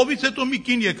worshiping. Ժողովից հետո մի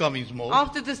կին եկավ ինձ մոտ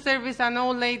After the service, an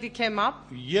old lady came up,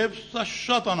 եւ սա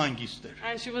շատ անհանգիստ էր։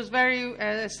 and she was very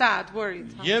sad,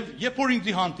 worried. Եվ երբ որ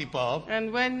ինձ հանդիպավ,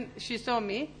 And when she saw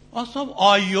me, ասավ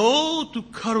այո, դու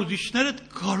քարոզիչներդ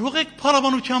կարող եք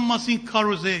փառաբանության մասին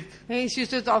քարոզեք։ she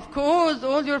said, of course,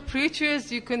 all your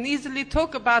preachers, you can easily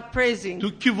talk about praising.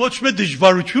 Դուք კი ոչ մի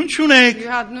դժվարություն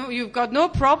չունեք։ You've got no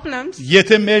problems.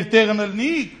 Եթե մեր տեղն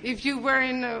ելնի, If you were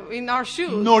in our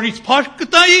shoes, նորից փառք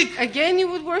կտայիք։ again you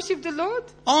would worship the Lord.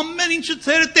 Ամեն ինչը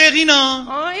ծերը տեղին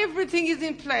է։ Everything is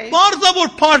in place. Բարձա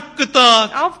որ փառք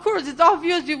կտաք։ Of course, it's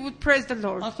obvious you would praise the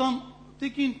Lord. Ասամ,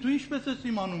 տիկին, դու ինչպես ես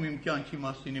իմանում իմ կյանքի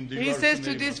մասին, իմ He says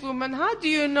to դժվարությունների this մասին։ woman, how do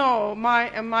you know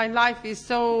my life is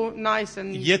so nice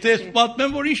and Եթե ես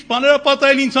պատմեմ, որ ինչ բաներ է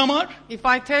պատահել ինձ համար, if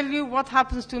I tell you what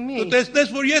happens to դու me, տեսնես,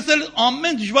 որ ես էլ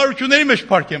ամեն դժվարությունների մեջ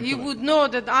փառք եմ you տվել։ would know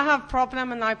that I have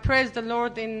problem and I praise the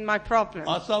Lord in my problem.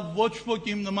 Ասա ոչ ոք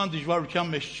իմ նման դժվարության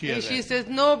մեջ չի And she եղել։ says,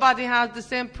 nobody has the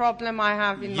same problem I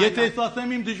have in my Եթե life. ես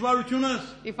ասեմ իմ դժվարությունս,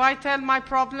 If I tell my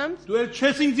problems, դու էլ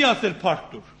չես ինձ ասել փառք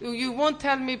տուր։ you won't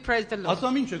tell me praise the Lord.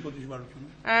 Ասամ ինչ է քո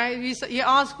դժվարությունը։ He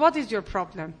asked, what is your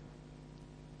problem?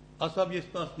 Ասավ ես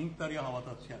 15 տարի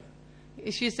հավատացյալ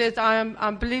եմ։ She says, I'm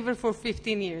a believer for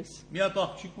 15 years. Մի հատ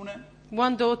աղջիկ ունեմ,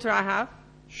 One daughter I have,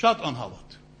 շատ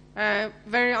անհավատ։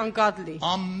 very ungodly.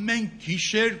 Ամեն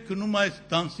գիշեր գնում այս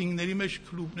դանսինգների մեջ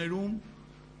կլուբներում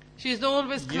She's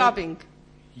always clubbing.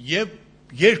 եւ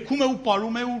երգում է ու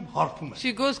ապարում է ու հարբում է։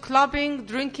 She goes clubbing,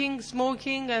 drinking,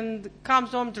 smoking, and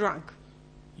comes home drunk.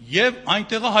 Եվ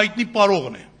այնտեղը հայտնի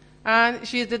պարողն է, And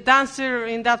she is the dancer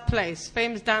in that place,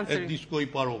 famous dancer. այդ դիսկոյի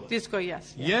պարողը։ Disco,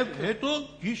 yes. Եվ հետո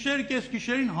գիշեր կես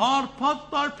գիշերին հարբած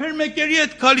տարբեր մեկերի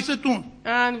հետ գալիս է տուն։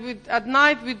 And at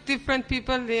night with different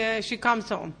people, she comes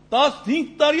home.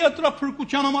 15 տարի է դրա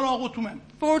փրկության համար աղոթում եմ։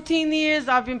 14 years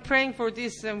I've been praying for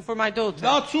this, for my daughter.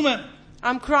 Դացում եմ,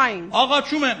 I'm crying.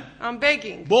 աղաչում եմ, I'm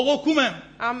begging. բողոքում եմ։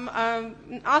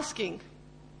 I'm asking.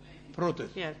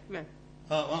 Պրոտեստ։ Yeah, yeah.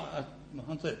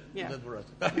 Հանցե։ Yeah. Դա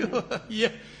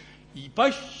դուրս։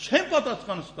 Բայց չեմ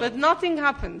պատասխան ստա։ But nothing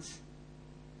happens.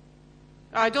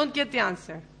 I don't get the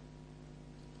answer.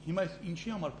 Հիմա ես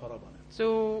ինչի համար փառաբան եմ։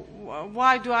 So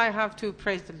why do I have to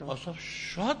praise the Lord? Ասա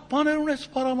շատ բաներ ունես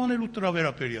փառաբանելու դրա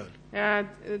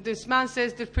վերաբերյալ։ This man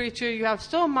says, the preacher, you have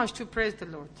so much to praise the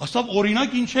Lord. Ասա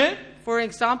օրինակ ինչ է։ For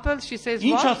example, she says,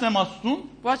 Ինչ what? ասեմ Աստծուն։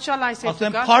 What shall I say to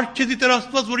Ասեմ God? փառք քեզ Տեր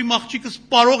Աստված, որ իմ աղջիկս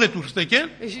պարող է դուրս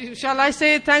եկել։ Shall I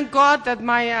say, thank God that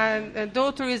my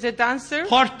daughter is a dancer?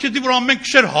 Փառք քեզ, որ ամեն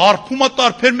գիշեր հարբում է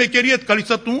տարբեր մեկերի հետ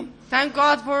գալիս է տուն։ Thank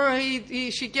God for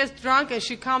she gets drunk and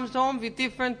she comes home with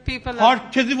different people. Փառք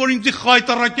քեզ, որ ինձ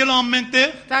խայտարակել է ամեն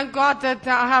տեղ։ Thank God that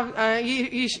I have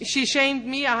she shamed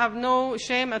me. I have no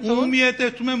shame at all. Ումի հետ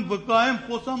էտում եմ վկայեմ,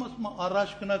 խոսամ, ասում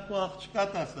առաջ գնաք ու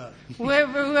աղջկատ ասա։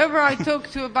 Whoever I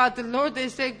talk to about the Lord, they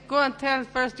say, go and tell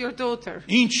first your daughter.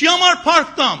 Ինչի համար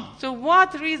փառք տամ։ So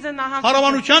what reason I have?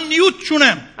 Փառաբանության նյութ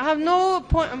չունեմ։ I have no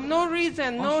point, no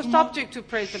reason, no subject to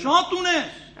praise the Lord. Շատ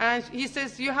ունես։ And he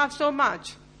says, you have so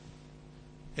much.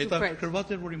 Հետաքրքրված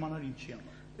էր, որ իմանար ինչի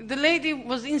համար։ The lady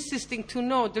was insisting to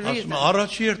know the Ասում reason. է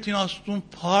առաջի երթին Աստծուն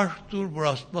փառք տուր, որ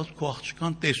Աստված քո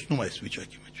աղջկան տեսնում է այս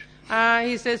վիճակի մեջ։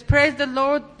 He says, praise the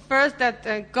Lord first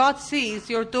that God sees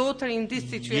your daughter in this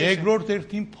situation. Երկրորդ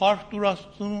երթին փառք տուր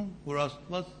Աստծուն, որ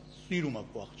Աստված սիրում է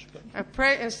քո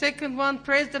աղջկան։ Second one,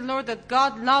 praise the Lord that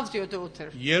God loves your daughter.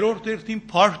 Երրորդ երթին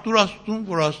փառք տուր Աստծուն,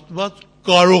 որ Աստված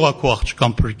կարող է քո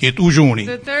աղջկան փրկել, ուժ ունի։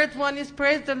 The third one is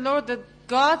praise the Lord that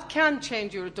God can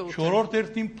change your daughter. Չորրորդ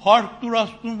երթին փառք տուր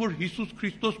Աստծուն, որ Հիսուս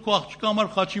Քրիստոս քո աղջկա համար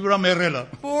խաչի վրա մեռել է։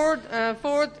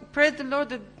 Fourth, praise the Lord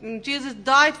that Jesus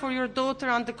died for your daughter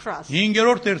on the cross.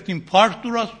 Հինգերորդ երթին փառք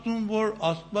տուր Աստծուն, որ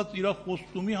Աստված իր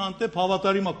խոստումի հանդեպ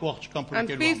հավատարիմ է քո աղջկան And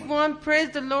փրկելու fifth համար։ one, praise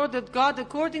the Lord that God,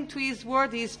 according to His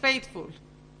word, He is faithful.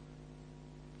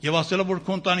 Եվ ասելա որ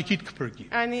քո ընտանիքիդ կփրկի։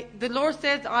 And the Lord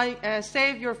said, I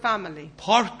save your family.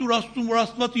 Փառք տուր Աստծուն, որ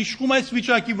Աստված իշխում է այս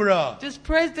վիճակի վրա։ Just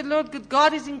praise the Lord that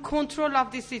God is in control of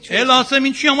this Էլ situation. ասեմ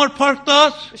ինչի համար փառք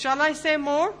տաս։ Shall I say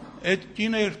more? Այդ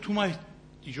կինը երթում է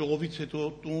ժողովից հետո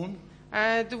տուն,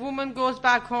 The woman goes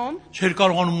back home. չէր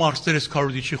կարողանում մարսել այս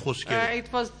քարոզիչի խոսքերը։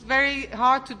 It was very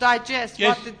hard to digest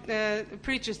Yes. what the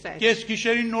preacher said. Ես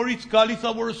գիշերին նորից գալիս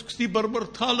ա որ սկսի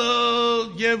բրբրթալը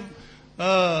եւ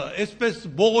այսպես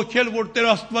բողոքել որ Տեր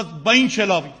Աստված բա ինչ է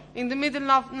լավ։ In the middle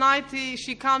of night,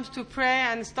 she comes to pray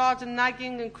and started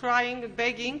nagging and crying and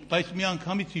begging. Բայց մի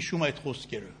անգամից հիշում է այդ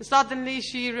խոսքերը։ Suddenly,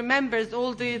 she remembers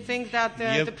all the things that the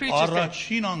Եվ preacher said.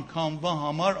 առաջին անգամվա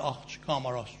համար աղջկա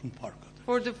համար Աստծուն փառք ա տալիս։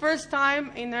 For the first time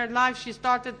in her life, she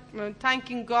started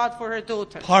thanking God for her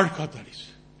daughter Փառք ա տալիս։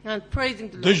 and praising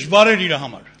the Lord. Դժվար էր իր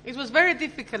համար, It was very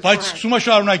difficult for բայց her, սկսում է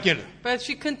շարունակել։ but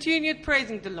she continued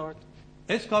praising the Lord.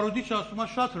 Այս քարոզիչը ասում է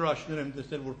շատ հրաշքներ եմ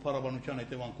տեսել որ փառաբանության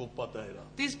հետևանքով պատահել է։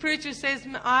 This preacher says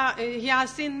he has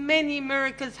seen many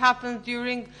miracles happen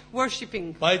during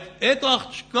worshiping. Բայց այդ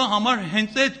աղջկա համար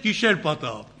հենց այդ գիշեր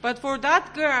պատահավ։ But for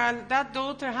that girl, that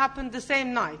daughter happened the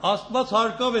same night. Աստված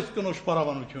հարկավ այս կնոջ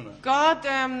փառաբանությունը։ God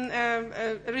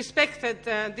respected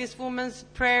this woman's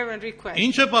prayer and request.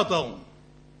 Ինչ է պատահում։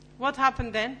 What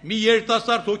happened then? Մի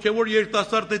երիտասարդ հոգևոր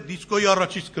երիտասարդ այդ դիսկոյի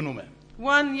առաջից գնում է։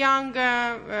 One young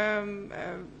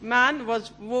man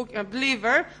was a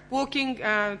believer walking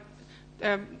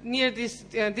near this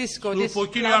disco. This Սուրբ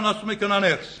ոգին club. իրան ասում է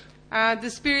կնաներս։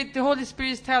 The Holy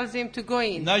Spirit tells him to go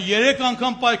in. Նա 3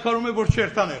 անգամ պայքարում է որ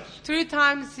չերթաներս։ 3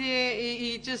 times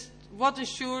he just wasn't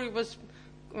sure. He was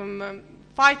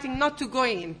fighting not to go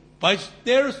in. Բայց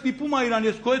Տերը ստիպում է իրան,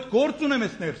 ես քո հետ գործ ունեմ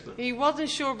այս ներսը։ He wasn't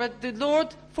sure, but the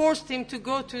Lord forced him to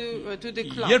go to the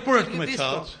club. Երբ որ to այդքան the է disco.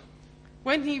 ցած,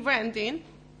 When he went in,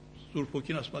 Սուրբ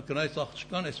ոգին ասում է կնայես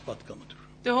աղջկան այս պատկամը դուր։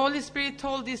 the Holy Spirit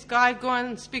told this guy, go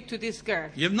and speak to this girl.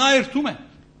 Եվ նա երթում է,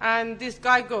 And this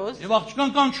guy goes, եւ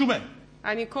աղջկան կանչում է։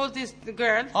 and he calls this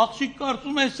girl. Աղջիկ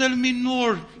կարծում է էսել մի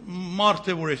նոր մարդ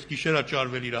է որ այս գիշերա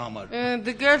ճարվել իր համար։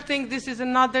 The girl thinks this is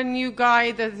another new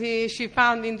guy that she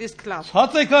found in this club.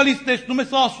 Ցած է գալիս տեսնում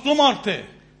ես Աստծո մարդ է։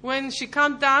 When she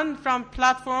comes down from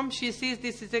platform, she sees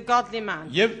this is a godly man.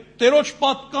 Եւ Տերոջ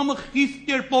պատկամը խիստ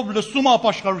կերպով լսում է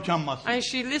ապաշխարության մասին։ And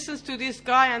she listens to this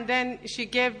guy, and then she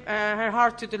gave her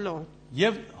heart to the Lord.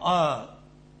 Եվ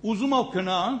ուզում ա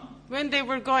գնան, When they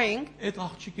were going, այդ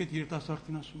աղջիկ այդ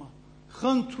երիտասարդին ասում է.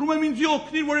 Խնդրում եմ ինձ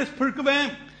օգնիր, որ ես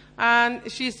փրկվեմ։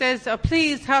 and she says,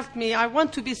 please help me, I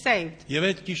want to be saved. Եվ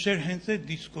այդ գիշեր հենց այդ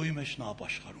դիսկոյի մեջ նա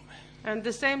ապաշխարում է։ And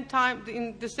the same time,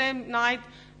 in the same night,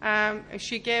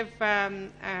 she gave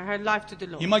her life to the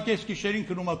Lord. Հիմա կես գիշերին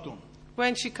գնում ա տուն։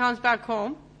 When she comes back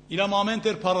home, Իր ամեն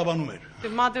տեր փառաբանում էր։ the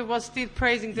mother was still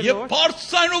praising the Եվ Lord.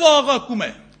 բարձրայնով աղաղակում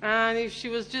է. And if she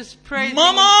was just praising.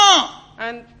 Մամա,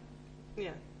 And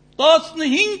yeah.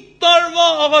 15 տարվա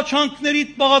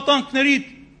աղաչանքներիդ, բաղատանքներիդ,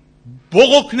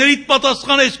 բողոքներիդ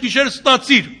պատասխան այս գիշեր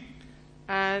ստացիր։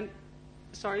 And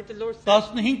sorry, the Lord said.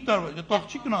 15 տարվա, դա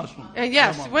աղջիկն ասում։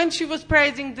 Yes, when she was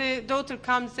praising, the daughter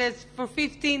comes says, for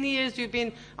 15 years you've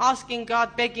been asking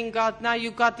God, begging God, now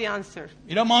you got the answer.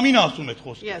 Իր մամին ասում այդ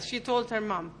խոսքը։ Yes, she told her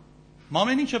mom.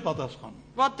 Մամեն ինչ է պատասխանում։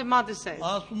 What the mother says.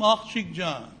 Ասում աղջիկ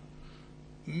ջան,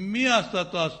 մի ասա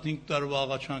 15 տարվա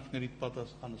աղաչանքներիդ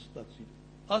պատասխանը ստացիր։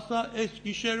 Ասա այս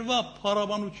գիշերվա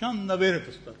փառաբանության նվերը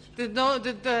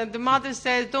կստացի։ The mother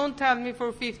says, don't tell me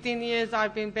for 15 years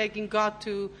I've been begging God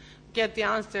to get the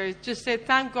answer. Just say,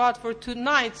 thank God for 2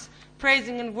 nights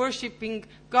praising and worshiping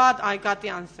God, I got the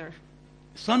answer.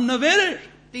 Սա նվեր էր։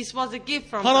 This was a gift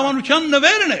from God. Փառաբանության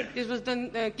նվերն էր։ This was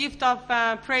the gift of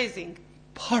praising.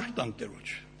 Փառք տանք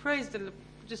Տերոջ։ Praise the Lord.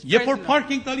 Just Երբ praise որ the Lord.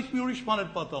 փառք ենք տալիս մի ուրիշ բան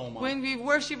էլ պատահում է։ When we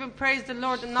worship and praise the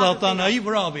Lord, another Սատանայի thing,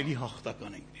 վրա ավելի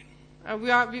հաղթական ենք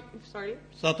լինում։ sorry.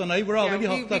 Սատանայի վրա Yeah, ավելի we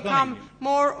հաղթական become ենք։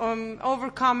 more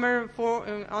overcomer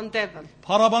on devil.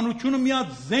 Փառաբանությունը մի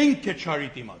հատ զենք է ճարի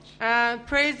դիմաց։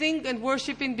 Praising and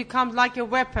worshiping becomes like a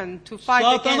weapon to fight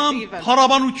against Սատանան evil.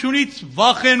 փառաբանությունից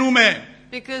վախենում է։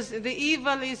 Because the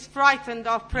evil is frightened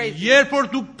of praising. Երբ որ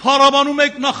դու փառաբանում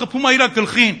ես, նա խփում է իր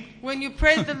գլխին։ When you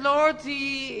praise the Lord,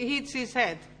 he hits his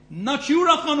head. Նա չի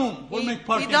ուրախանում, որ He, մենք he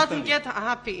փառք ենք doesn't տալիս։ get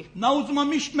happy. Նա ուզում է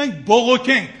միշտ մենք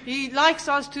բողոքենք։ He likes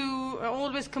us to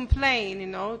always complain,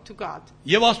 to God.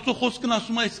 Եվ Աստծո խոսքն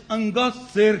ասում է, այս ընկած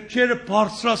ձեռքերը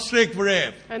բարձրացրեք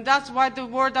վրև։ And that's why the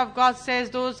word of God says,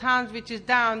 those hands which is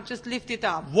down, just lift it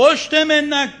up. Ոչ թե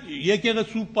մենակ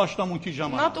եկեղեցու պաշտամունքի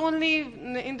Not ժամանակ, only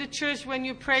in the church when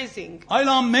you're praising, այլ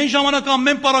ամեն ժամանակ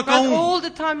ամեն but պարակայում all the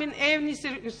time in any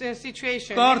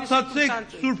situation, any կարդացեք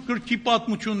circumstances. Սուրբ Գրքի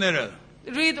պատմությունները։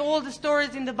 Read all the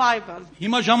stories in the Bible.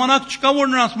 Հիմա ժամանակ չկա, որ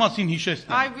նրանց մասին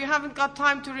հիշեցնեմ։ We haven't got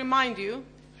time to remind you.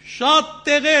 Շատ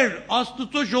տեղեր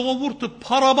Աստծո ժողովուրդը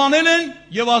փառաբանել են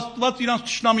եւ Աստված իրանց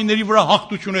ճշնամիների վրա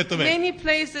հաղթություն է տվել։ Many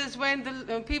places when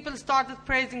the people started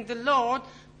praising the Lord,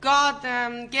 God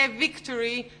gave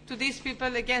victory to these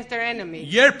people against their enemy.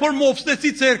 Երբ որ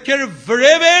Մովսեսի ձեռքերը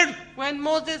վրև էր, When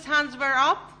Moses' hands were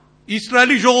up,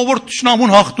 Իսրայելի ժողովուրդ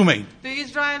ճշնամուն հաղթում էին։ the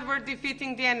Israel were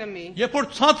defeating the enemy. Երբ որ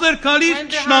ցած էր գալիս, When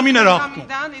the ճշնամին hands էր were coming հաղթում։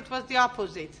 down, it was the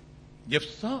opposite. Եւ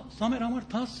սա մեր համար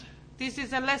դաս է։ This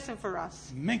is a lesson for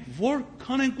us. Մենք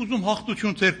որքան ենք ուզում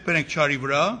հաղթություն ձեռք բերենք ճարի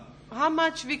վրա, How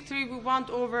much victory we want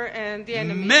over the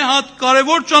enemy. Մեր հատ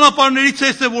կարևոր ճանապարհներից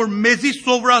էս է, որ մեզի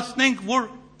սովորացնենք, որ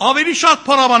ավելի շատ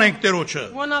փառաբանենք Տերոջը։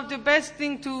 One of the best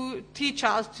thing to teach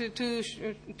us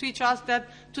teach us that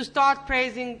to start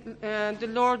praising the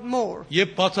Lord more.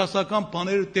 Եվ բացասական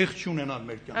բաները տեղ չունենան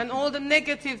մեր կյանքում։ And all the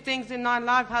negative things in our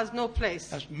life has no place.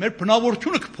 Մեր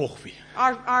բնավորությունը կփոխվի։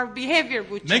 Our behavior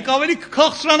would change. Մենք ավելի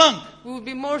կքաղցրանանք, We will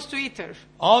be more sweeter.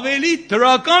 ավելի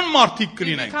դրական մարդիկ We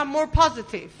կլինենք become more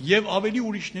positive. եւ ավելի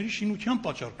ուրիշների շինության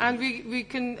պատճառ։ And we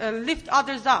can lift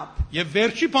others up. Եւ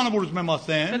վերջի բանը որ ուզում եմ The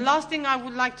ասեմ, last thing I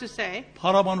would like to say,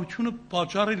 փառաբանությունը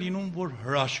պատճառ է լինում, որ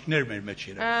հրաշքներ մեր մեջ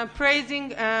իրեն։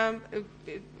 praising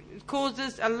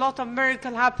causes a lot of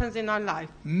miracle happens in our life.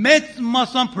 Մեծ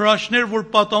մասամբ հրաշքներ, որ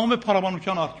պատահում է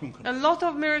փառաբանության արդյունքն։ A lot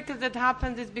of miracles that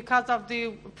happens is because of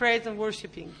the praise and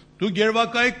worshiping. Դու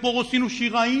գերվակայեք Պողոսին ու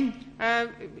Շիղային,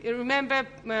 Remember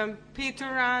Peter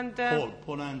and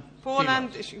Paul and Paul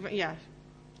and Silas. yeah,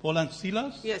 Paul and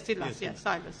Silas? yes, Silas, yes,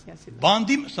 Silas, yes, Silas.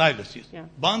 Բանդի Silas, yes. Yeah.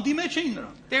 Բանդի մեջ էին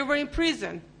նրանք։ They were in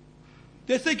prison.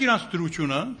 Տեսեք իրանց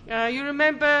դրությունը, You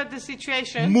remember the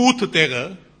situation? մութ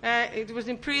տեղը, It was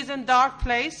in prison, dark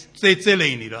place. ծեծել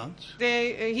էին իրանց։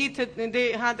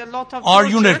 They had a lot of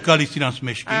Արյուն էր torture. գալիս իրանց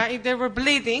մեջքի։ They were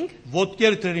bleeding.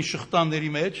 Ոտքերը դրին շղթաների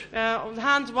մեջ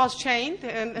Hands was chained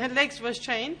and her legs was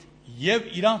chained. եւ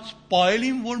իրանց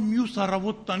պահելին, որ մյուս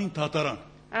առավոտ տանին դատարան։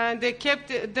 And they kept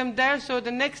them there so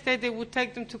the next day they would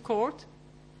take them to court.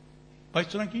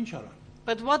 Բայց նրանք ինչ արան։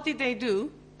 But what did they do?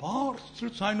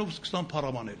 Բարձր ցայնով սկսան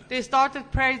փառաբանել They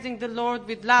started praising the Lord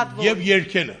with loud եւ voice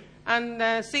երգելը։ and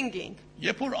singing.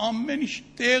 Երբ որ ամեն ինչ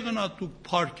տեղն ա դուք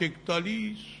փառքեք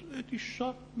տալիս, դա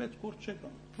շատ մեծ գործ չկա։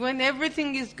 When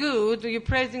everything is good, you're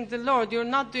praising the Lord, you're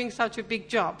not doing such a big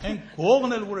job. Այն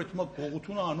կողն էլ որ այդ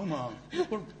գողությունը անում ա,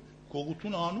 երբ որ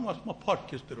գողությունը անում, ասում ա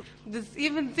փառք ես Տերոջ։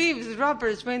 Even thieves,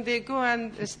 robbers, when they go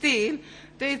and steal,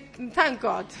 they thank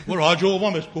God. Որ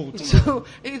հաջողվում ես գողությունը։ So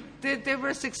they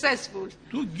were successful.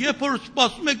 Դուք երբ որ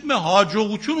սպասում եք մե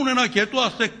հաջողություն ունենաք, հետո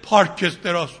ասեք փառք ես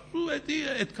Տերոջ։ Դա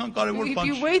այդքան կարևոր If բան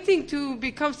you're չէ։ waiting to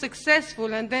become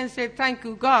successful and then say thank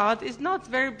you God, it's not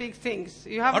very big things.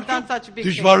 You haven't done such a big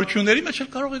thing. Դժվարությունների մեջ էլ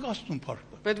կարող եք Աստծուն փառք տալ։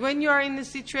 But when you are in a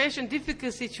situation,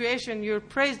 difficult situation, you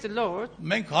praise the Lord.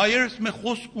 Մենք հայերս մենք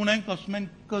խոսք ունենք, ասում են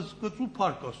կզկծու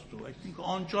փառք Աստծո,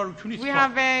 այսինքն անճարությունից We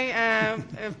have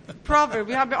a proverb.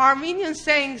 We have an Armenian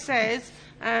saying says,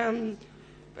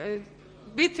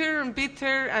 bitter and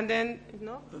bitter, and then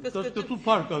կզկծու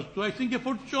փառք Աստծո, այսինքն երբ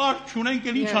որ ճար չունենք,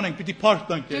 էլ ինչ անենք, պիտի փառք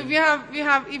տանք։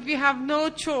 If we have no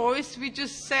choice, we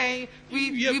just say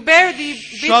we bear the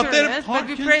bitterness, but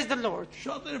we praise the Lord.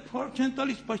 Շատերը փառք են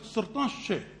տալիս, բայց սրտանց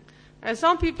չէ։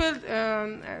 Some people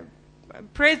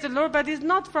praise the Lord, but it's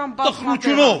not from bottom of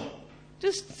their Տխրությունով, heart.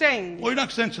 Just saying.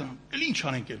 օրինակ սենց են, էլ ինչ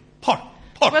անենք էլ, փառք,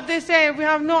 փառք։ But they say we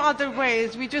have no other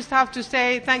ways. We just have to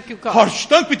say thank you, God. Փառք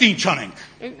տանք, պիտի ինչ անենք։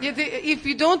 If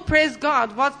you don't praise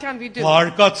God, what can we do?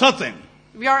 Փարկացած են,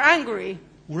 We are angry,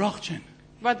 ուրախ չեն։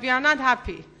 but we are not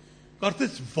happy.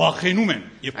 Կարծես վախենում են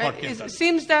եւ փառք են It տալիս։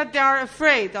 seems that they are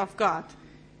afraid of God.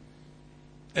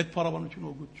 Այդ փառաբանությունը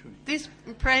օգուտ չունի։ This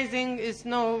praising is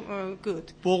no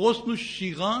good. Պողոսն ու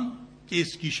Շիղան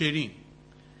կեսգիշերին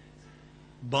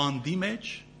բանդի մեջ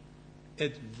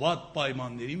այդ վատ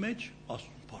պայմանների մեջ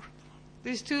Աստծուն փառք տան։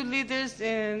 These two leaders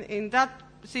in that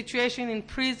situation in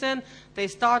prison, they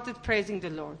started praising the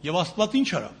Lord. Եվ Աստված ինչ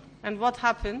արավ։ And what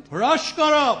happened? Հրաշք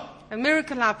արավ, A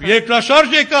miracle happened.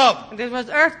 երկրաշարժ եկավ, There was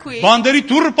earthquake. բանդերի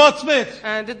դուռը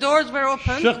բացվեց, The doors were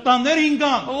opened. շղթաներ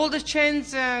ինգան, All the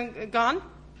chains gone.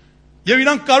 Եվ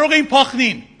իրանք կարող էին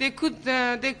փախնին։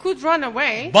 They could run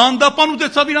away. Բանդապան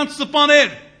ուտեցավ իրանք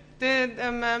սպաներ։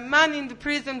 The man in the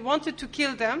prison wanted to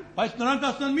kill them, Բայց նրանք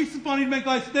ասում են՝ «Մի սպանիր, մենք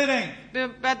այստեղ ենք»։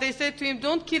 but they said to him,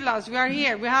 "Don't kill us. We are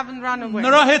here. We haven't run away."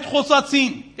 Նրա հետ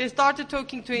խոսացին։ They started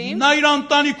talking to him. Նա իր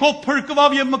ընտանիքով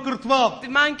փրկվավ եւ մկրտվավ։ The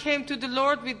man came to the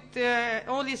Lord with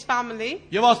all his family,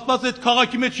 Եվ Աստված այդ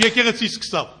քաղաքի մեջ եկեղեցի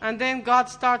սկսավ։ and then God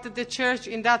started the church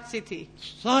in that city.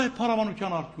 Սա է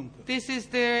փառաբանության արդյունքը։ This is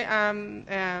the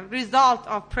result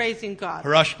of praising God.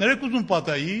 Հրաշքներ եք ուզում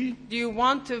պատահի, Do you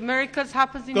want miracles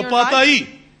happen in your life? կպատահի,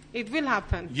 It will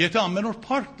happen եթե ամեն օր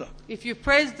փառք տա։ if you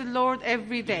praise the Lord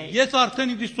every day. Ես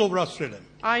արդեն ինձ սովորացրել եմ։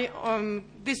 I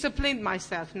disciplined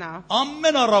myself now.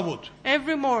 Ամեն առավոտ,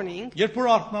 Every morning երբ որ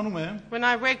արթնանում եմ, when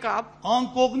I wake up,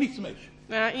 անկողնից մեջ,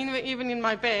 even in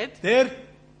my bed, դեր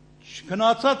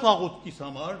քնացած աղոթքիս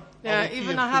համար,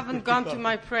 even I haven't gone to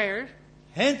my prayer,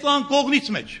 հենց անկողնից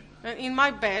մեջ, in my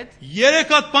bed, 3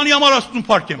 հատ բանի համար Աստծուն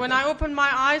փառք եմ։ when I open my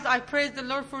eyes, I praise the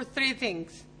Lord for 3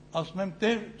 things. Ասում եմ,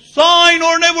 Տեր, սա այն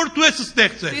օրն է, որ դու ես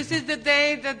ստեղծել։ This is the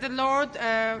day that the Lord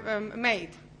made.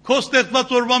 Քո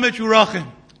ստեղծված օրվա մեջ ուրախ եմ։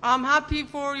 I'm happy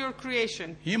for your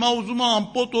creation. Հիմա ուզում եմ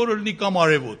ամպոտ օրը լինի կամ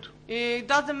արևոտ։ It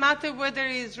doesn't matter whether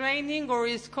it's raining or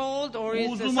it's cold or it's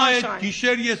Ուզում եմ այդ sunshine.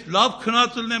 գիշեր ես լավ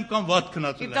քնածել եմ կամ վատ It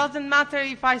քնածել եմ։ doesn't matter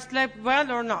if I slept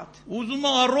well or not, Ուզում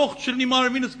եմ առողջ լինի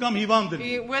մարմինս կամ հիվանդ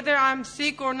լինի։ whether I'm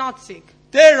sick or not sick.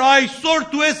 Տեր, այսօր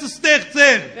դու ես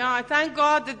ստեղծել։ Yeah, I thank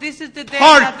God that this is the day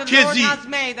Փառք that the Lord քեզի։ has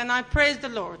made, and I praise the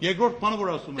Lord. Երկրորդ բանը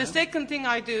որ ասում The եմ, second thing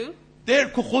I do,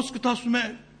 Տեր, քո խոսքդ ասում է,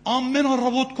 ամեն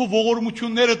առավոտ քո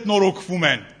ողորմություններդ նորոգվում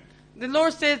են։ the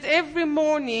Lord says every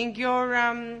morning your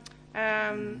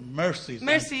Mercies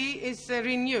mercy is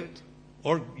renewed.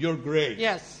 or your grace։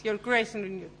 Yes, your grace is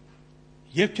renewed.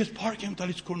 Եվ քեզ փառք եմ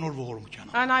տալիս քո նոր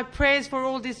ողորմությանը։ And I praise for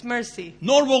all this mercy,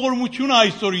 Նոր ողորմությունը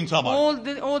այսօր ինձ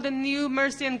համար։ all the new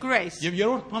mercy and grace. Եվ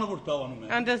երրորդ բանը որ տավանում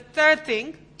եմ, And the third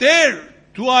thing, Տեր,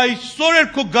 դու այսօր էլ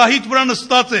քո գահիդ վրա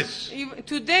նստած ես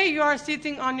today you are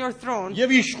sitting on your throne, եւ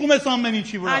իշխում ես ամեն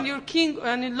ինչի վրա։ and you're king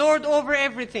and Lord over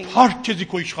everything. Փառք քեզի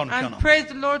քո And իշխանությանը։ praise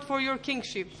the Lord for your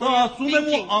kingship, for Սա your ասում being եմ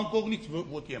ու king. անկողնից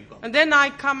ոտի եմ կանում։ And then I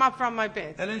come up from my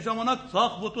bed. Էլ այն ժամանակ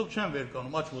ցախ ոտով չեմ վեր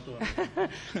կանում, աջ ոտով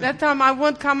եմ։ That time I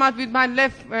won't come out with my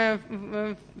left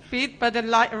feet, but the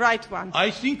right one.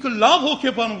 Այսինքն լավ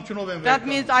հոգեբանությունով եմ վեր That կանում։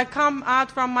 means I come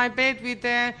out from my bed with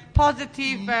a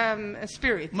positive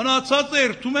spirit. Մնացածը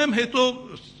երթում եմ, հետո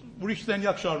ուրիշ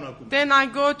սենյակ շարունակում։ Then I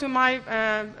go to my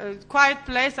quiet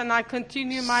place and I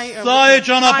continue my Սա է time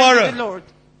ճանապարհը։ with the Lord.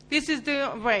 This is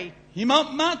the way. Հիմա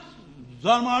մատ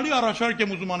զարմանալի առաջարկ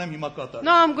եմ ուզում անեմ հիմա կատարել։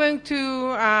 Now I'm going to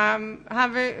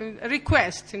have a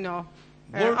request,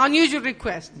 unusual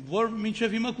request. Որ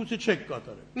մինչև հիմա գուցե չեք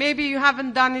կատարել։ Maybe you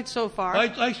haven't done it so far,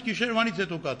 Բայց այս գիշերվանից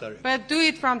հետո կատարեք։ but do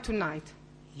it from tonight.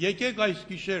 Եկեք այս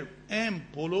գիշեր այն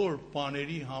բոլոր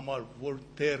բաների համար, որ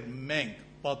դեռ մենք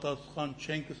պատասխան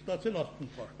չենք ստացել Աստծուն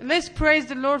փառք։ Let's praise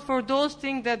the Lord for those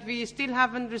things that we still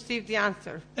haven't received the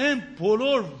answer. Այն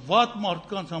բոլոր վատ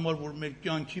մարդկանց համար, որ մեր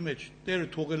կյանքի մեջ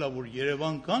Տերը թողել է, որ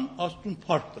Երևան կան, Աստծուն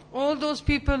փառք տա։ All those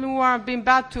people who have been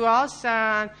bad to us,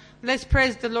 let's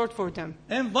praise the Lord for them.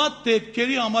 Այն վատ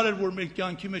դեպքերի համար էր, որ մեր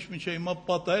կյանքի մեջ մինչև հիմա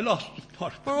պատահել Աստծուն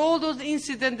փառք։ For all those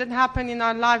incidents that happen in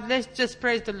our life, let's just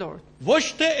praise the Lord. Ոչ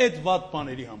թե այդ վատ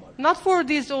բաների համար, Not for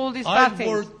all these bad այլ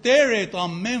որ things. Տերը այդ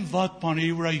ամեն վատ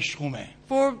բաների վրա իշխում է։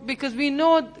 Because we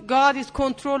know God is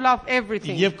control of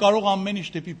everything. Եվ կարող ամեն ինչ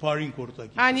դեպի բարին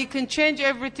կործակի։ And He can change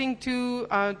everything to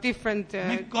different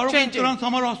Մենք կարող ենք changes. դրանց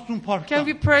համար Աստծուն փառք Can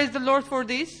we տալ։ praise the Lord for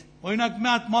this? Օրինակ մի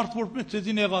հատ մարդ որ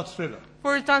մեծի նեղացրել է։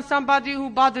 For instance, somebody who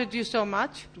bothered you so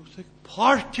much. Դու ասեք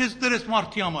փառք քեզ Տեր այս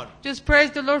մարդի համար։ Just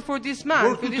praise the Lord for this man,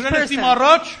 Որ for դու this դրել ես իմ person.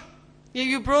 առաջ,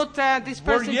 You brought this որ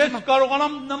person ես to me.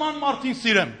 կարողանամ նման մարդին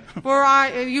սիրեմ։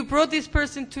 You brought this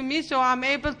person to me, so I'm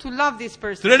able to love this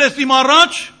person. Դրել ես իմ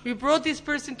առաջ, You brought this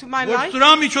person to my որ life,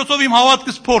 դրա միջոցով իմ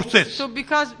հավատքս փորձես։ so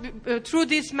because through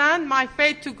this man, my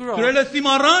faith to grow. Դրել ես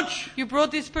իմ առաջ, You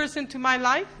brought this person to my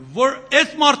life, որ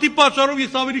այս մարդի պատճառով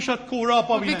ես ավելի շատ քո վրա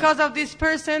ապավինեմ։ because of this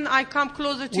person, I come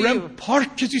closer to Ուրեմն you.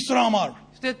 փառք քեզի սրա համար։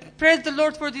 Praise the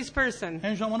Lord for this person.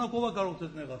 Այն ժամանակ ով է կարող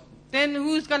ցես նեղացնել։ Then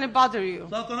who's going to bother you?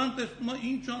 Սատանան տեսնում է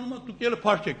ինչ անում է, դու կելը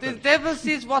փառք եք The տալիս։ devil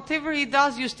sees whatever he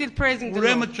does, you're still praising the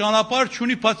Lord. Ուրեմն ճանապարհ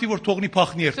չունի, բացի որ թողնի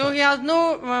փախնի So երթա։ he has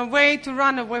no way to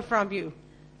run away from you.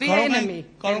 The enemy.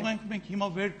 Կարող ենք մենք հիմա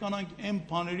վեր կանանք այն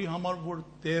բաների համար, որ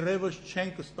դեռևս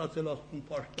չենք ստացել Աստծուն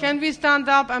փառք։ Can we stand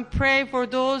up and pray for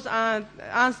those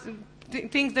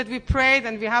things that we prayed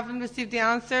and we haven't received the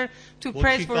answer, to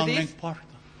praise for this?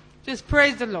 Just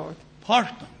praise the Lord.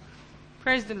 Փառք տանք։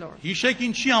 Praise the Lord. Հիշեք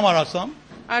ինչի համար ասամ։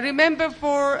 I remember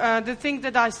for the thing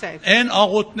that I said. Այն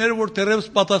աղոթները, որ դեռևս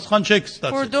պատասխան չեք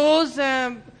For ստացել։ those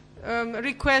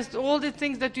requests, all the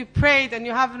things that you prayed and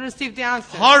you haven't received the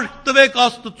answer. Հարկ տվեք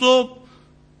Աստծո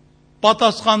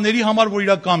պատասխանների համար, որ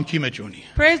իր կամքի մեջ ունի։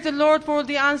 Praise the Lord for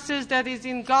the answers that is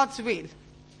in God's will.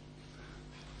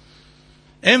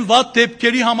 Այն վատ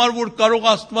դեպքերի համար, որ կարող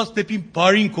Աստված դեպի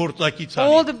բարին գործակից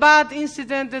All անի։ the bad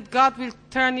incident that God will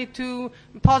turn it to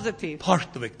positive.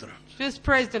 Հարկ տվեք դրան։ Just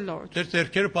praise the Lord. Ձեր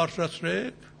ձեռքերը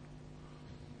բարձրացրեք։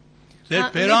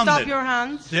 Ձեր Lift up your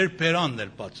hands բերանն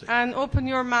էլ բացեք։ and open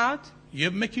your mouth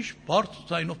Եվ մեկ քիչ բարձր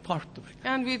ձայնով փառք տվեք։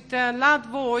 and with a loud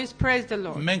voice praise the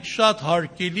Lord. Մենք շատ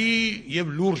հարկելի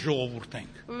եւ լուրջ ժողովուրդ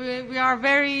ենք։ We are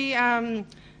very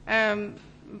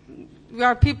we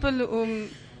are people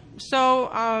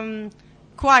so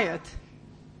quiet.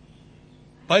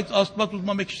 Բայց Աստված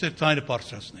ուզում է մեկ քիչ ձեր ձայնը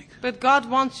բարձրացնեք։ But God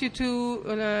wants you to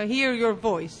hear your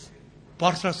voice.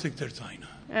 Բարձրացրեք ձեր ձայնը։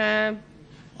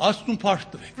 Աստուն փառք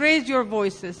տվեք։ Raise your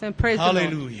voices and praise the Lord.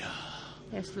 Hallelujah.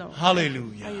 Yes, Lord.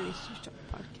 Hallelujah.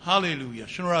 Hallelujah.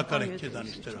 Շնորհակալ ենք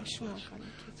քեզանից Տեր Աստված։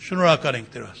 Շնորհակալ ենք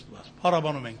Տեր Աստված։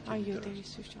 Փառաբանում ենք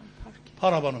քեզ։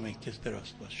 Փառաբանում ենք քեզ Տեր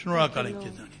Աստված։ Շնորհակալ ենք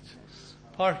քեզանից։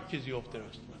 Փառք քեզի ով Տեր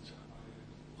Աստված։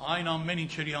 Այն ամեն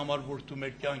ինչերի համար որ դու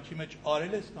մեր կյանքի մեջ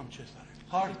արել ես կամ չես արել։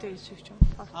 Փառք։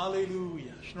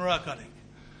 Hallelujah. Շնորհակալ ենք։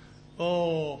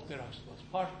 Ով Տեր Աստված։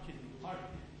 Փառք քեզի, փառք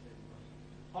քեզի։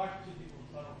 Փառք քեզի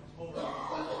որ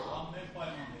կարող ես ամեն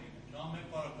պայմանների, ամեն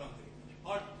բարականների։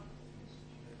 Փառք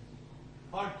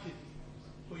Park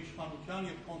քո իշխանության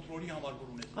եւ կոնտրոլի համար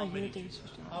որ ունես ամեն ինչ։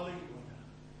 Hallelujah.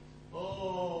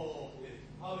 Oh,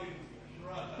 hallelujah.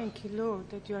 Thank you, Lord,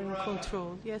 that you are in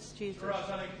control. Yes, Jesus.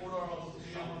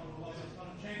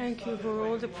 Thank you for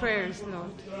all the prayers,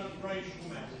 Lord.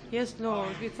 Yes,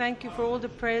 Lord, we thank you for all the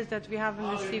prayers that we haven't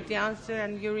received the answer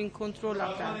and you're in control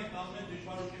of them.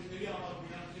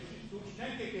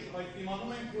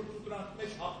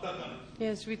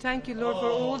 Yes, we thank you, Lord, for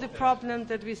all the problems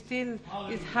that we still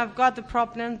have got the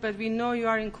problem, but we know you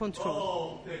are in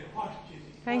control.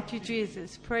 Thank you,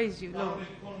 Jesus. Praise you, Lord.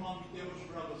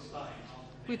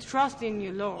 We trust in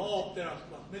you, Lord.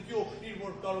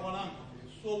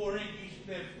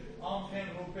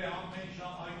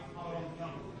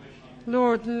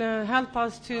 Lord, help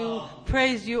us to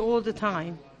praise you all the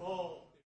time.